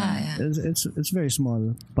 Yeah. It's very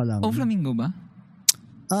small pa lang. O Flamingo ba?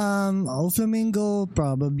 Flamingo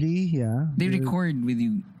probably, yeah. They record with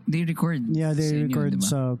you. They record. Yeah, they sa inyo, record diba?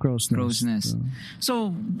 sa Crow's Nest. Crow's Nest.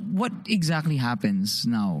 So what exactly happens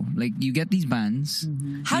now? Like you get these bands.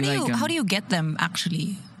 How do you get them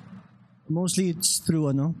actually? Mostly it's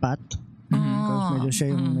through Pat. Because medyo siya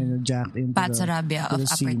yung medyo jacked into Pat Sarabia to of the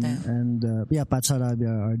scene. Apartel. And Pat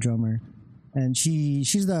Sarabia, our drummer. And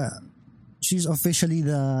she's officially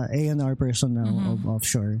the A&R person now of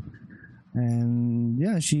Offshore. And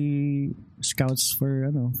yeah, she scouts for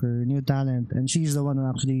new talent, and she's the one who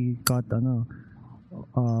actually got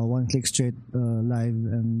One Click Straight live,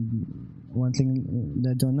 and one thing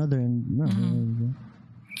led to another, and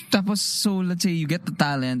Tapos, so let's say you get the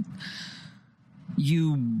talent,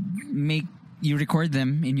 you record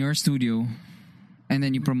them in your studio, and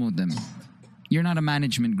then you promote them. You're not a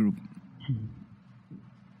management group.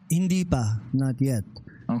 Hindi pa, not yet.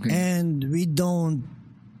 Okay. And we don't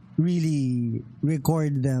really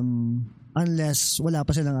record them unless wala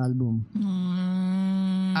pa silang album.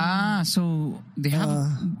 So they have...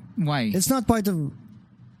 why? It's not part of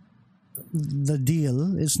the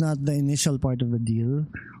deal. It's not the initial part of the deal.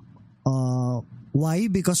 Why?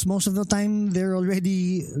 Because most of the time they're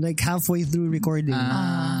already like halfway through recording.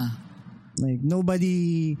 Like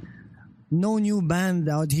no new band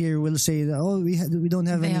out here will say that, we don't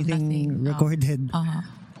have anything recorded.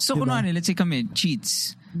 So kunwari, let's say kami,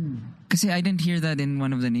 Cheats. Kasi I didn't hear that in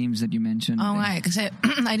one of the names that you mentioned. Oh, nga. Kasi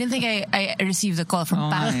I didn't think I received the call from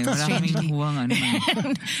Pat. Wala kaming nakuhang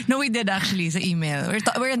No, we did actually sa email.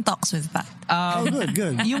 We're in talks with Pat.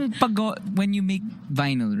 Good. Yung when you make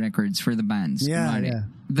vinyl records for the bands, kunwari,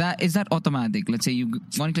 is that automatic? Let's say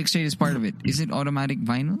One Click Straight is part of it. Is it automatic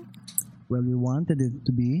vinyl? Well, we wanted it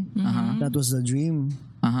to be. That was the dream.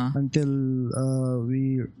 Until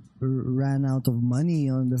we ran out of money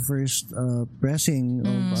on the first pressing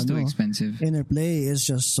of It's too expensive. Interplay is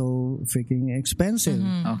just so freaking expensive.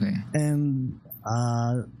 Okay. And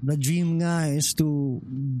the dream nga is to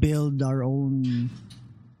build our own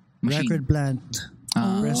record plant,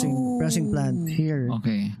 pressing plant here.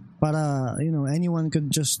 Okay. Para anyone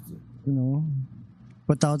could just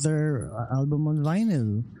put out their album on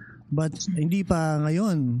vinyl. But hindi pa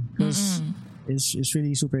ngayon because it's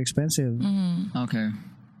really super expensive. Okay.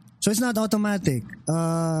 So it's not automatic.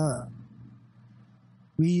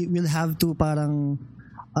 We will have to parang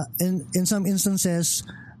in some instances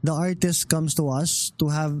the artist comes to us to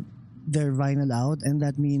have their vinyl out, and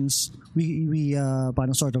that means we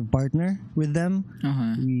parang sort of partner with them.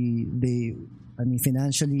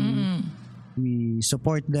 Financially we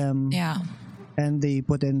support them. Yeah. And they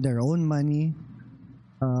put in their own money.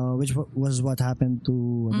 Which was what happened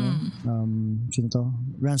to sino to?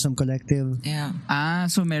 Ransom Collective. Yeah.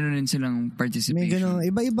 So meron rin silang participation. May ganun,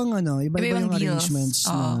 iba-ibang yung arrangements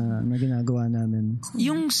na ginagawa namin.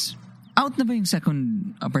 Yung out na ba yung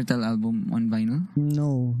second Apartel album on vinyl?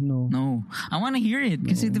 No. I want to hear it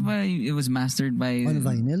kasi diba it was mastered by on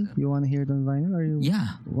vinyl. You want to hear it on vinyl, or you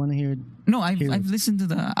want to hear it? No, I've listened to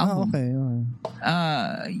the album. Okay.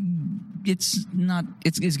 It's not.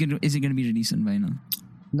 Is it gonna be released on vinyl?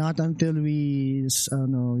 Not until we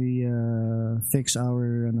fix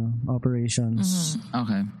our operations.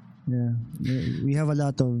 Okay. Yeah, we have a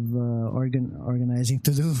lot of organizing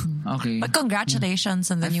to do. Okay. But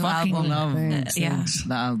congratulations on the new fucking album. love Thanks.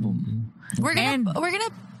 the album. We're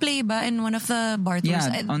gonna play ba in one of the bar tours?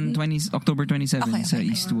 Yeah, on October 27 sa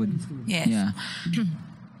Eastwood. Yes. Yeah.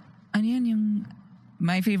 Ano yan yung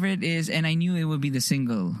my favorite is, and I knew it would be the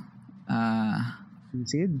single.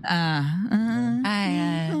 Sid?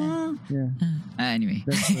 Anyway.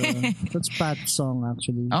 That's Pat's song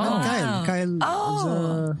actually. Oh. Kyle is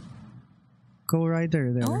a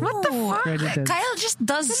co-writer there. What the fuck? Credited. Kyle just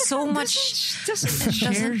does so much. Just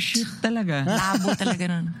share shit talaga. Labo talaga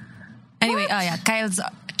nun. Anyway, Kyle's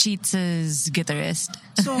Cheats' guitarist.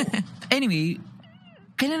 So, anyway,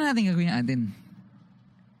 kailan natin gagawin natin?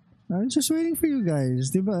 I'm just waiting for you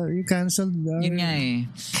guys. Diba? You canceled. Yun nga eh.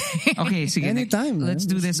 Okay, sige. Anytime, Let's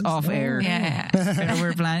man. do this off air. Yeah. Pero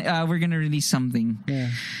we're gonna release something. Yeah.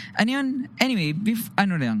 Ano yun? Anyway,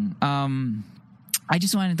 I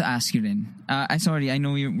just wanted to ask you then. Sorry, I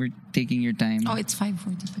know we're taking your time. Oh, it's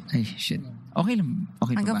 5:45. Ay, shit. Okay lang.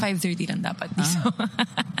 Okay pa Hanggang ba? 5:30 lang dapat. So,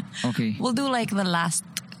 Okay. we'll do like the last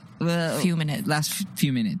few minutes. Last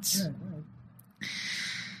few minutes.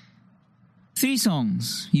 3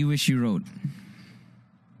 songs you wish you wrote.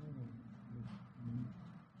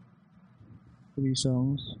 3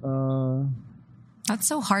 songs. That's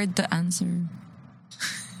so hard to answer.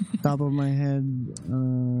 Top of my head.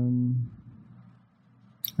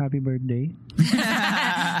 Happy birthday.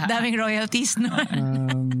 Daming royalties, no?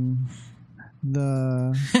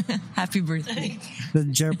 The Happy birthday. the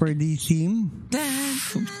Jeopardy theme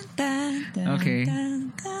Okay.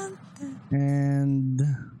 and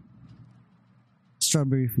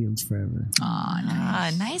Strawberry Fields Forever.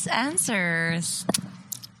 Nice. Nice answers.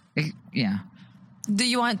 Yeah. Do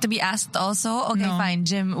you want to be asked also? Okay, No. fine.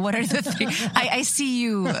 Jim, what are the 3? I see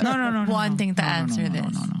you No. wanting to answer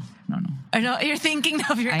this. No. No, you're thinking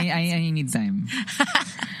of your... I need time.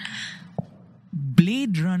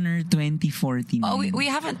 Blade Runner 2049. Oh, we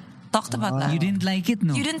haven't talked about that. You didn't like it,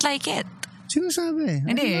 no? You didn't like it. Sino sabi?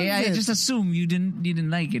 Hindi, I loved it. just assume you didn't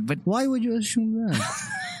like it. But Why would you assume that?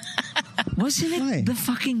 wasn't it Why? the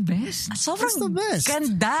fucking best? Sobrang the best.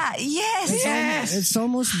 ganda. Yes. It's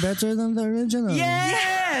almost better than the original.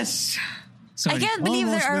 Yes! I can't believe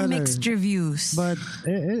there Almost are better. mixed reviews. But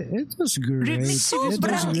it was great. Mixed It was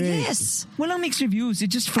Sobrang, great. yes. Walang mixed reviews.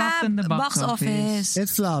 It just flopped in the box office. It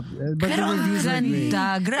flopped, but Pero the ang reviews were great.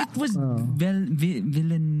 ganda. It was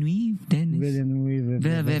Villeneuve, Dennis.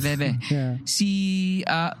 Villeneuve. Yeah. Si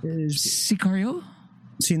Sicario?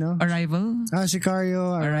 Sino? Arrival?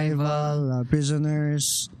 Sicario, Arrival,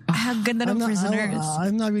 Prisoners. Ang ganda ng Prisoners.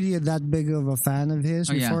 I'm not really that big of a fan of his.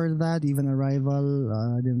 Oh, yeah. Before that, even Arrival,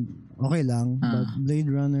 okay lang. But Blade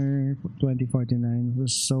Runner 2049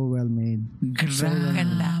 was so well made.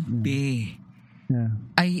 Grabe. Yeah.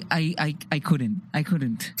 I couldn't.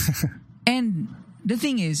 And the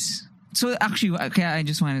thing is, so actually, kaya I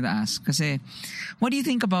just wanted to ask, kasi, what do you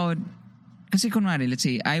think about, kasi kunwari, let's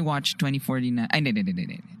say, I watched 2049,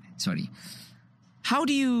 sorry. How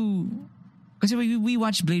do you, kasi we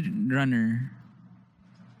watched Blade Runner,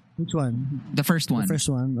 Which one? the first one. The first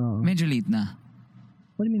one? Oh. Medyo late na.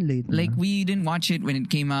 What do you mean late? Like, na? we didn't watch it when it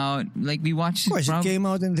came out. Like, we watched Of course, it came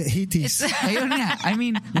out in the 80s. Ayun nga. I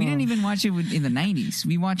mean, we didn't even watch it in the 90s.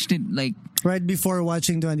 We watched it like, Right before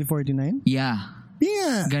watching 2049? yeah,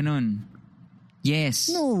 Yeah. ganon. Yes.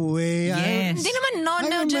 No way. Yes. Hindi naman, I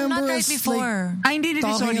Jim, not remember right us, before. I did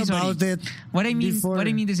talking sorry. about it What I mean before.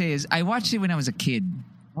 to say is, I watched it when I was a kid.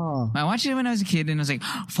 Oh. I watched it when I was a kid, and I was like,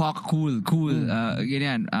 "Fuck, cool,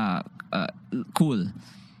 ganyan, cool."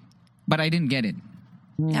 But I didn't get it.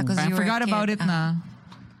 Yeah, because I you were forgot a kid. about it. Na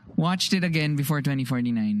watched it again before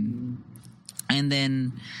 2049, and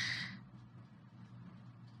then,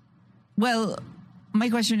 well, my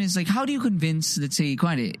question is like, how do you convince? Let's say,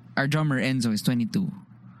 kuwari, our drummer Enzo is 22.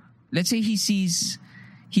 Let's say he sees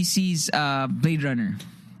Blade Runner,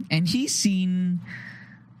 and he's seen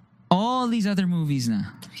all these other movies na.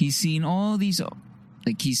 He's seen all these,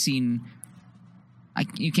 like he's seen.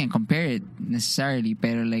 You can't compare it necessarily,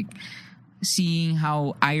 pero like seeing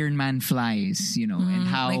how Iron Man flies, and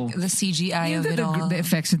how Like the CGI of it all. the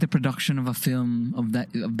effects of the production of a film of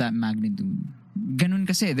that magnitude. Ganun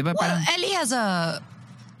kasi, di ba? Well, Parang, Ellie has a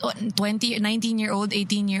 19-year-old,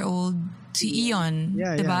 18-year-old si Eon,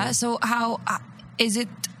 Yeah, diba? yeah. So how is it?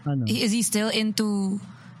 Ano? Is he still into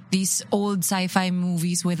these old sci-fi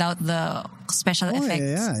movies without the special Oh,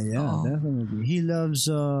 effects? yeah, Oh. definitely. He loves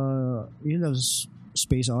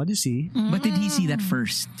Space Odyssey. but did he see that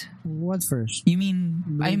first? What first? You mean,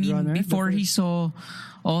 Blade Runner, before the he saw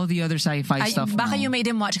all the other sci-fi stuff? Baka now? you made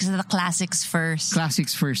him watch because of the classics first.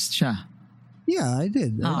 Classics first siya. Yeah, I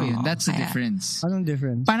did. Oh, Oh, yun. That's the kaya- difference. Anong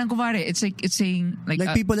difference? Parang kumare, it's saying like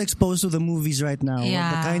People exposed to the movies right now.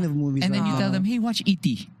 Yeah. The kind of movies and then right you now. tell them, hey, watch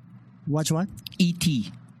E.T. Watch what?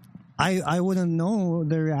 E.T. I wouldn't know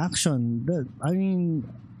the reaction. I mean,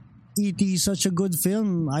 E.T. is such a good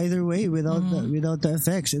film either way without the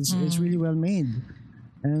effects. It's really well made.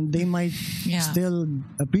 And they might Yeah. still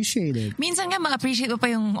appreciate it. Minsan nga ma-appreciate mo pa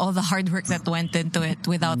yung all the hard work that went into it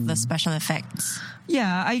without the special effects.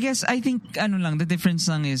 Yeah, I think the difference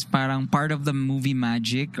lang is parang part of the movie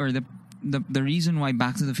magic or the reason why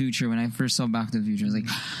Back to the Future, when I first saw Back to the Future, I was like,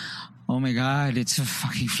 oh my God, it's a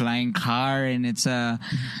fucking flying car and it's the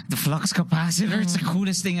flux capacitor. It's the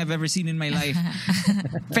coolest thing I've ever seen in my life.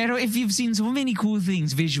 Pero if you've seen so many cool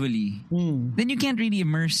things visually, then you can't really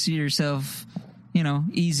immerse yourself,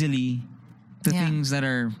 easily to things that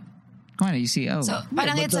are, you see, So,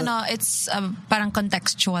 parang it's parang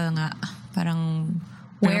contextual nga. Parang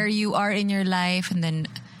where you are in your life and then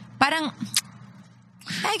parang,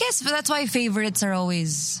 I guess that's why favorites are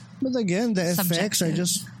always But again, the effects subjective. are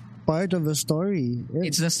just part of the story.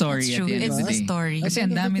 it's the story That's at true. the end It's of the the day. story. Kasi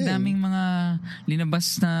ang dami-daming mga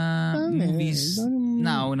linabas na movies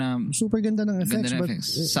now na super ganda ng effects, ng but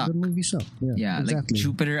effects. Suck. the movie suck. Yeah, like exactly.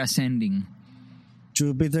 Jupiter Ascending.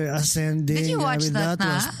 Jupiter Ascending. Did you watch I mean, that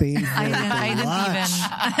na? was painful. I to didn't watch.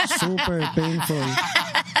 Super painful.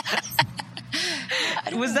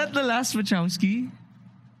 Was that the last Wachowski?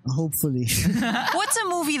 Hopefully. What's a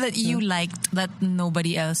movie that you liked that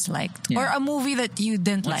nobody else liked? Yeah. Or a movie that you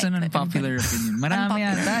didn't What's like? an that unpopular everybody- opinion? Marami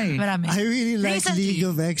yata eh. Marami. I really like Recently. League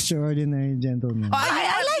of Extraordinary Gentlemen. I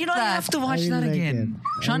like You don't that. have to watch I really that like again.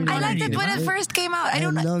 it. Sean I I liked Connery, it when diba? it first came out. I I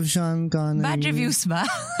don't know. love Sean Connery. Bad reviews ba?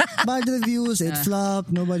 Bad reviews. It flopped.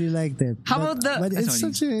 Nobody liked it. How But- about the- But it's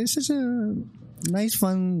sorry. such a nice,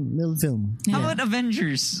 fun little film. How about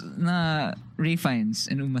Avengers na Ray Fiennes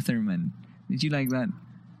and Uma Thurman? Did you like that?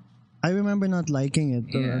 I remember not liking it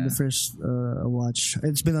Yeah. the first watch.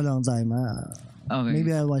 It's been a long time. Okay. Maybe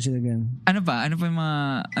I'll watch it again. Ano pa? Ano pa yung mga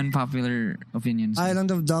unpopular opinions? Island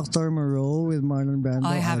of Dr. Moreau with Marlon Brando. Oh,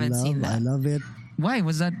 I haven't seen that. I love it. Why?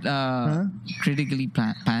 Was that critically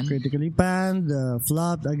panned? Critically panned,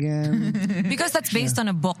 flopped again. Because that's based on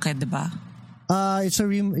a book, di ba? It's a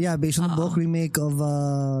based on a book remake of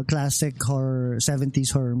a classic 70s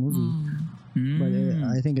horror movie. But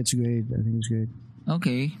I think it's great.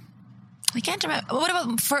 Okay. I can't remember. What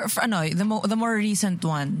about for the more recent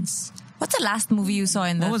ones? What's the last movie you saw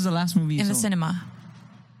in the What was the last movie you in the saw? cinema?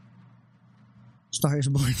 Star is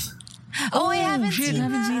Born. Oh, I haven't Shit, seen I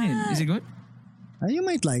haven't that. seen it. Is it good? You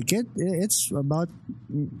might like it. It's about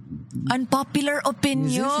Unpopular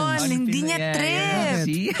opinion. Musicians. Hindi niya trip.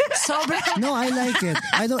 See? Sobrang. No, I like it.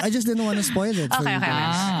 I just didn't want to spoil it. for Okay, you okay.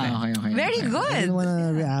 guys. Okay. Very I good. didn't want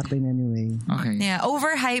to react in any way. Okay. Yeah,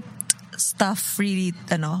 overhyped stuff really,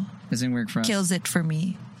 Doesn't work for us. kills it for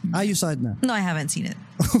me. You saw it na. No, I haven't seen it.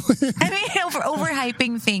 I mean,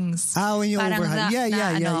 overhyping things. When you Parang overhype. na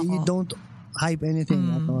Yeah. ano You ako. don't hype anything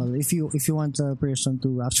at all. If you want a person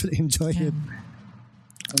to actually enjoy it.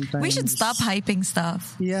 Sometimes, We should stop hyping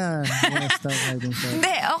stuff. Yeah, stop hyping stuff. Hindi,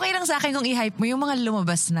 okay lang sa akin kung i-hype mo yung mga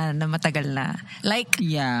lumabas na matagal na. Like,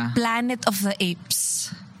 Yeah. Planet of the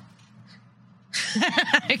Apes.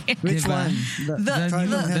 Which Diba? one?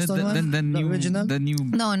 Charlton Heston one? the new original? The new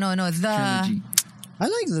No. The trilogy. I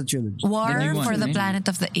like the trilogy. War The new one, for the right? Planet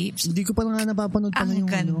of the Apes. Hindi ko pa nga napapanood pa Ang yung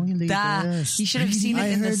ganda. latest. You should have seen it I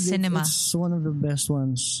in the heard cinema. It's one of the best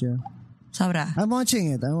ones. Yeah. Sobra. I'm watching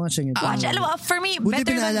it. Watch, alam mo, for me, Buti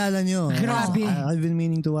better than... pinaalala nyo. Grabe. I've been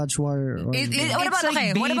meaning to watch War. What about, It's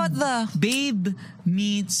like what about the... Babe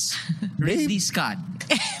meets Ridley Scott.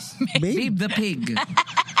 Babe the Pig.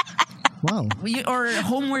 Wow. Or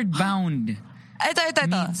Homeward Bound. Ito.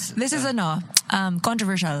 Meets- This is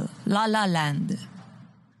controversial. La La Land.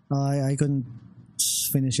 I couldn't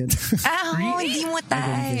finish it. Really? Hindi mo I couldn't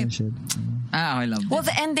type. finish it. I love Well,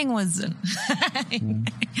 it. the ending was...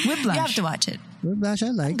 Whiplash. You have to watch it. Whiplash,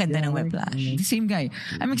 I like. Ang ganda Yeah, ng I like- Whiplash. I like. The same guy.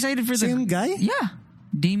 I'm excited for Same guy? Yeah.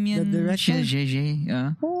 Damien The director?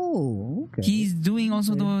 Chazelle. Oh, okay. He's doing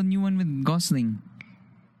also the new one with Gosling.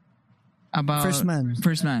 About First Man.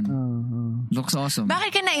 Looks awesome.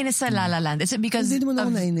 Bakit ka nainis sa La La Land? Is it because Hindi naman ako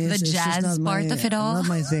of nainis. the It's just jazz not part my, of it all? Not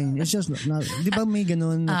my thing. It's just not. Di ba may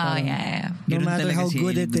ganun? na Oh, parang yeah. No Ganun matter talaga how si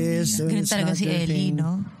good Ellie it is, Buendia. when Ganun it's talaga not si your Ellie, thing.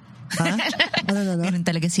 no? Ha? Ano? Ganun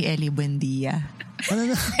talaga si Ellie Buendia. Ano?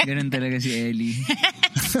 Ganun talaga si Ellie.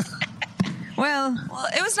 Well, Well,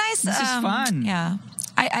 it was nice. This is fun. Yeah.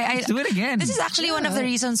 I let's do it again. This is actually one of the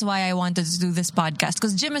reasons why I wanted to do this podcast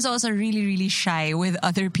because Jim is also really, really shy with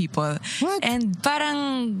other people. What? And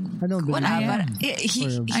parang I don't believe wala, you. parang-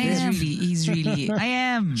 he's really I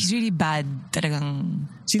am. he's really bad talagang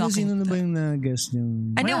talking Sino na to- ba yung na-guest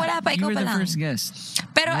yung... Hindi, wala pa. You Ikaw were pa the lang. first guest.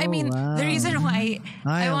 Pero I Oh, mean, wow. the reason why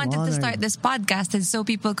I I am wanted to honored. start this podcast is so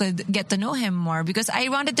people could get to know him more because I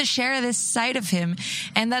wanted to share this side of him.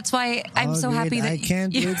 And that's why I'm so great. happy that I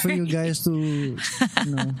can't wait for you guys to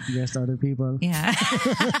guest other people. Yeah.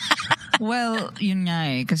 Well, yun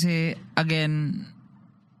nga eh. Kasi, again,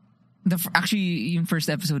 actually, yung first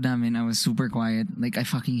episode namin, I was super quiet. Like, I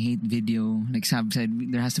fucking hate video. Like, Sab said,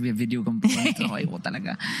 there has to be a video component. So, ayoko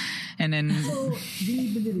talaga. And then,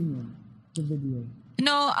 Binibili rin yun. The video.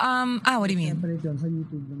 No, what do you mean? Separate yun. Sa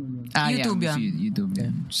YouTube naman yun. YouTube yeah, yun. YouTube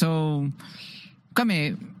yan. So,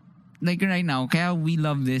 kami, like right now, kaya we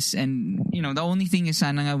love this, and the only thing is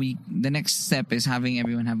sana nga the next step is having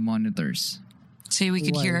everyone have monitors. So we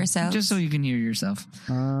could hear ourselves? Just so you can hear yourself.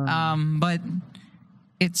 But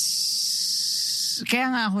kaya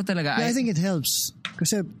nga ako talaga. Yeah, I think it helps.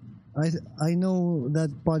 Kasi I know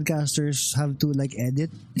that podcasters have to like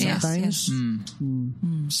edit sometimes.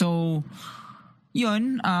 Yes. So,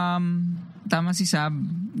 yun, tama si Sab.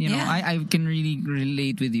 I can really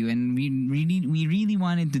relate with you, and we really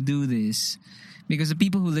wanted to do this because the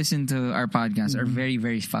people who listen to our podcast are very,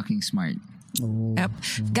 very fucking smart. Oh. Yep.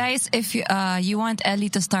 Guys, if you want Ellie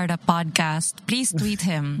to start a podcast, please tweet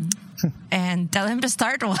him and tell him to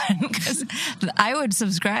start one because I would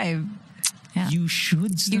subscribe. Yeah. You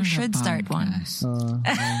should start one.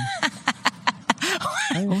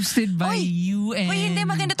 Hosted by you and... Wait, hindi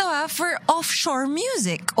maganda to for offshore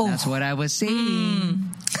music. Oh. That's what I was saying.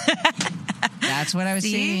 That's what I was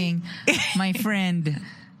saying. My friend,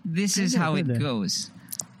 this is how it goes.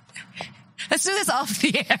 Let's do this off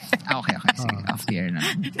the air. Okay. Sige, off the air na.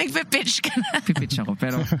 Nagpe-pitch ka na. Pipitch ako,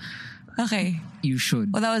 pero Okay. you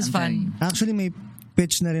should. Well, that was fun. Actually, may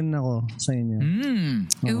pitch na rin ako sa inyo.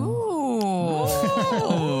 Ooh.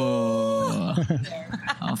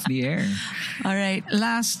 Off the air. All right.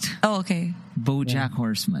 Last, okay. BoJack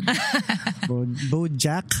Horseman.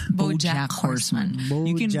 BoJack? BoJack Horseman.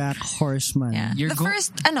 BoJack Horseman. Yeah.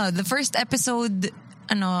 The first episode,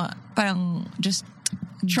 parang just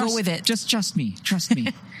go with it. Just trust me.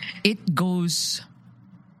 It goes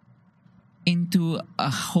into a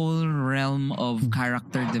whole realm of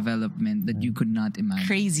character development that you could not imagine.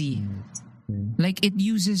 Crazy. Like, it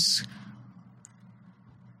uses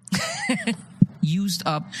used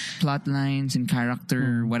up plot lines and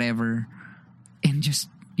character whatever, and just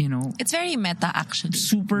It's very meta, actually.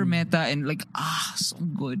 super meta, and like so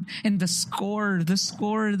good. And the score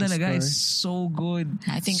talaga is so good.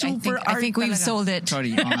 I think we've talaga. sold it.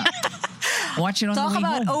 Sorry. Watch it on Talk the way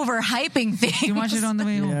about home. overhyping things. You watch it on the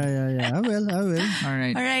way home. Yeah. I will. All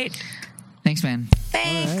right. All right. Thanks, man.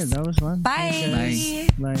 Thanks. All right, that was fun. Bye.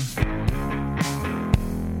 Bye.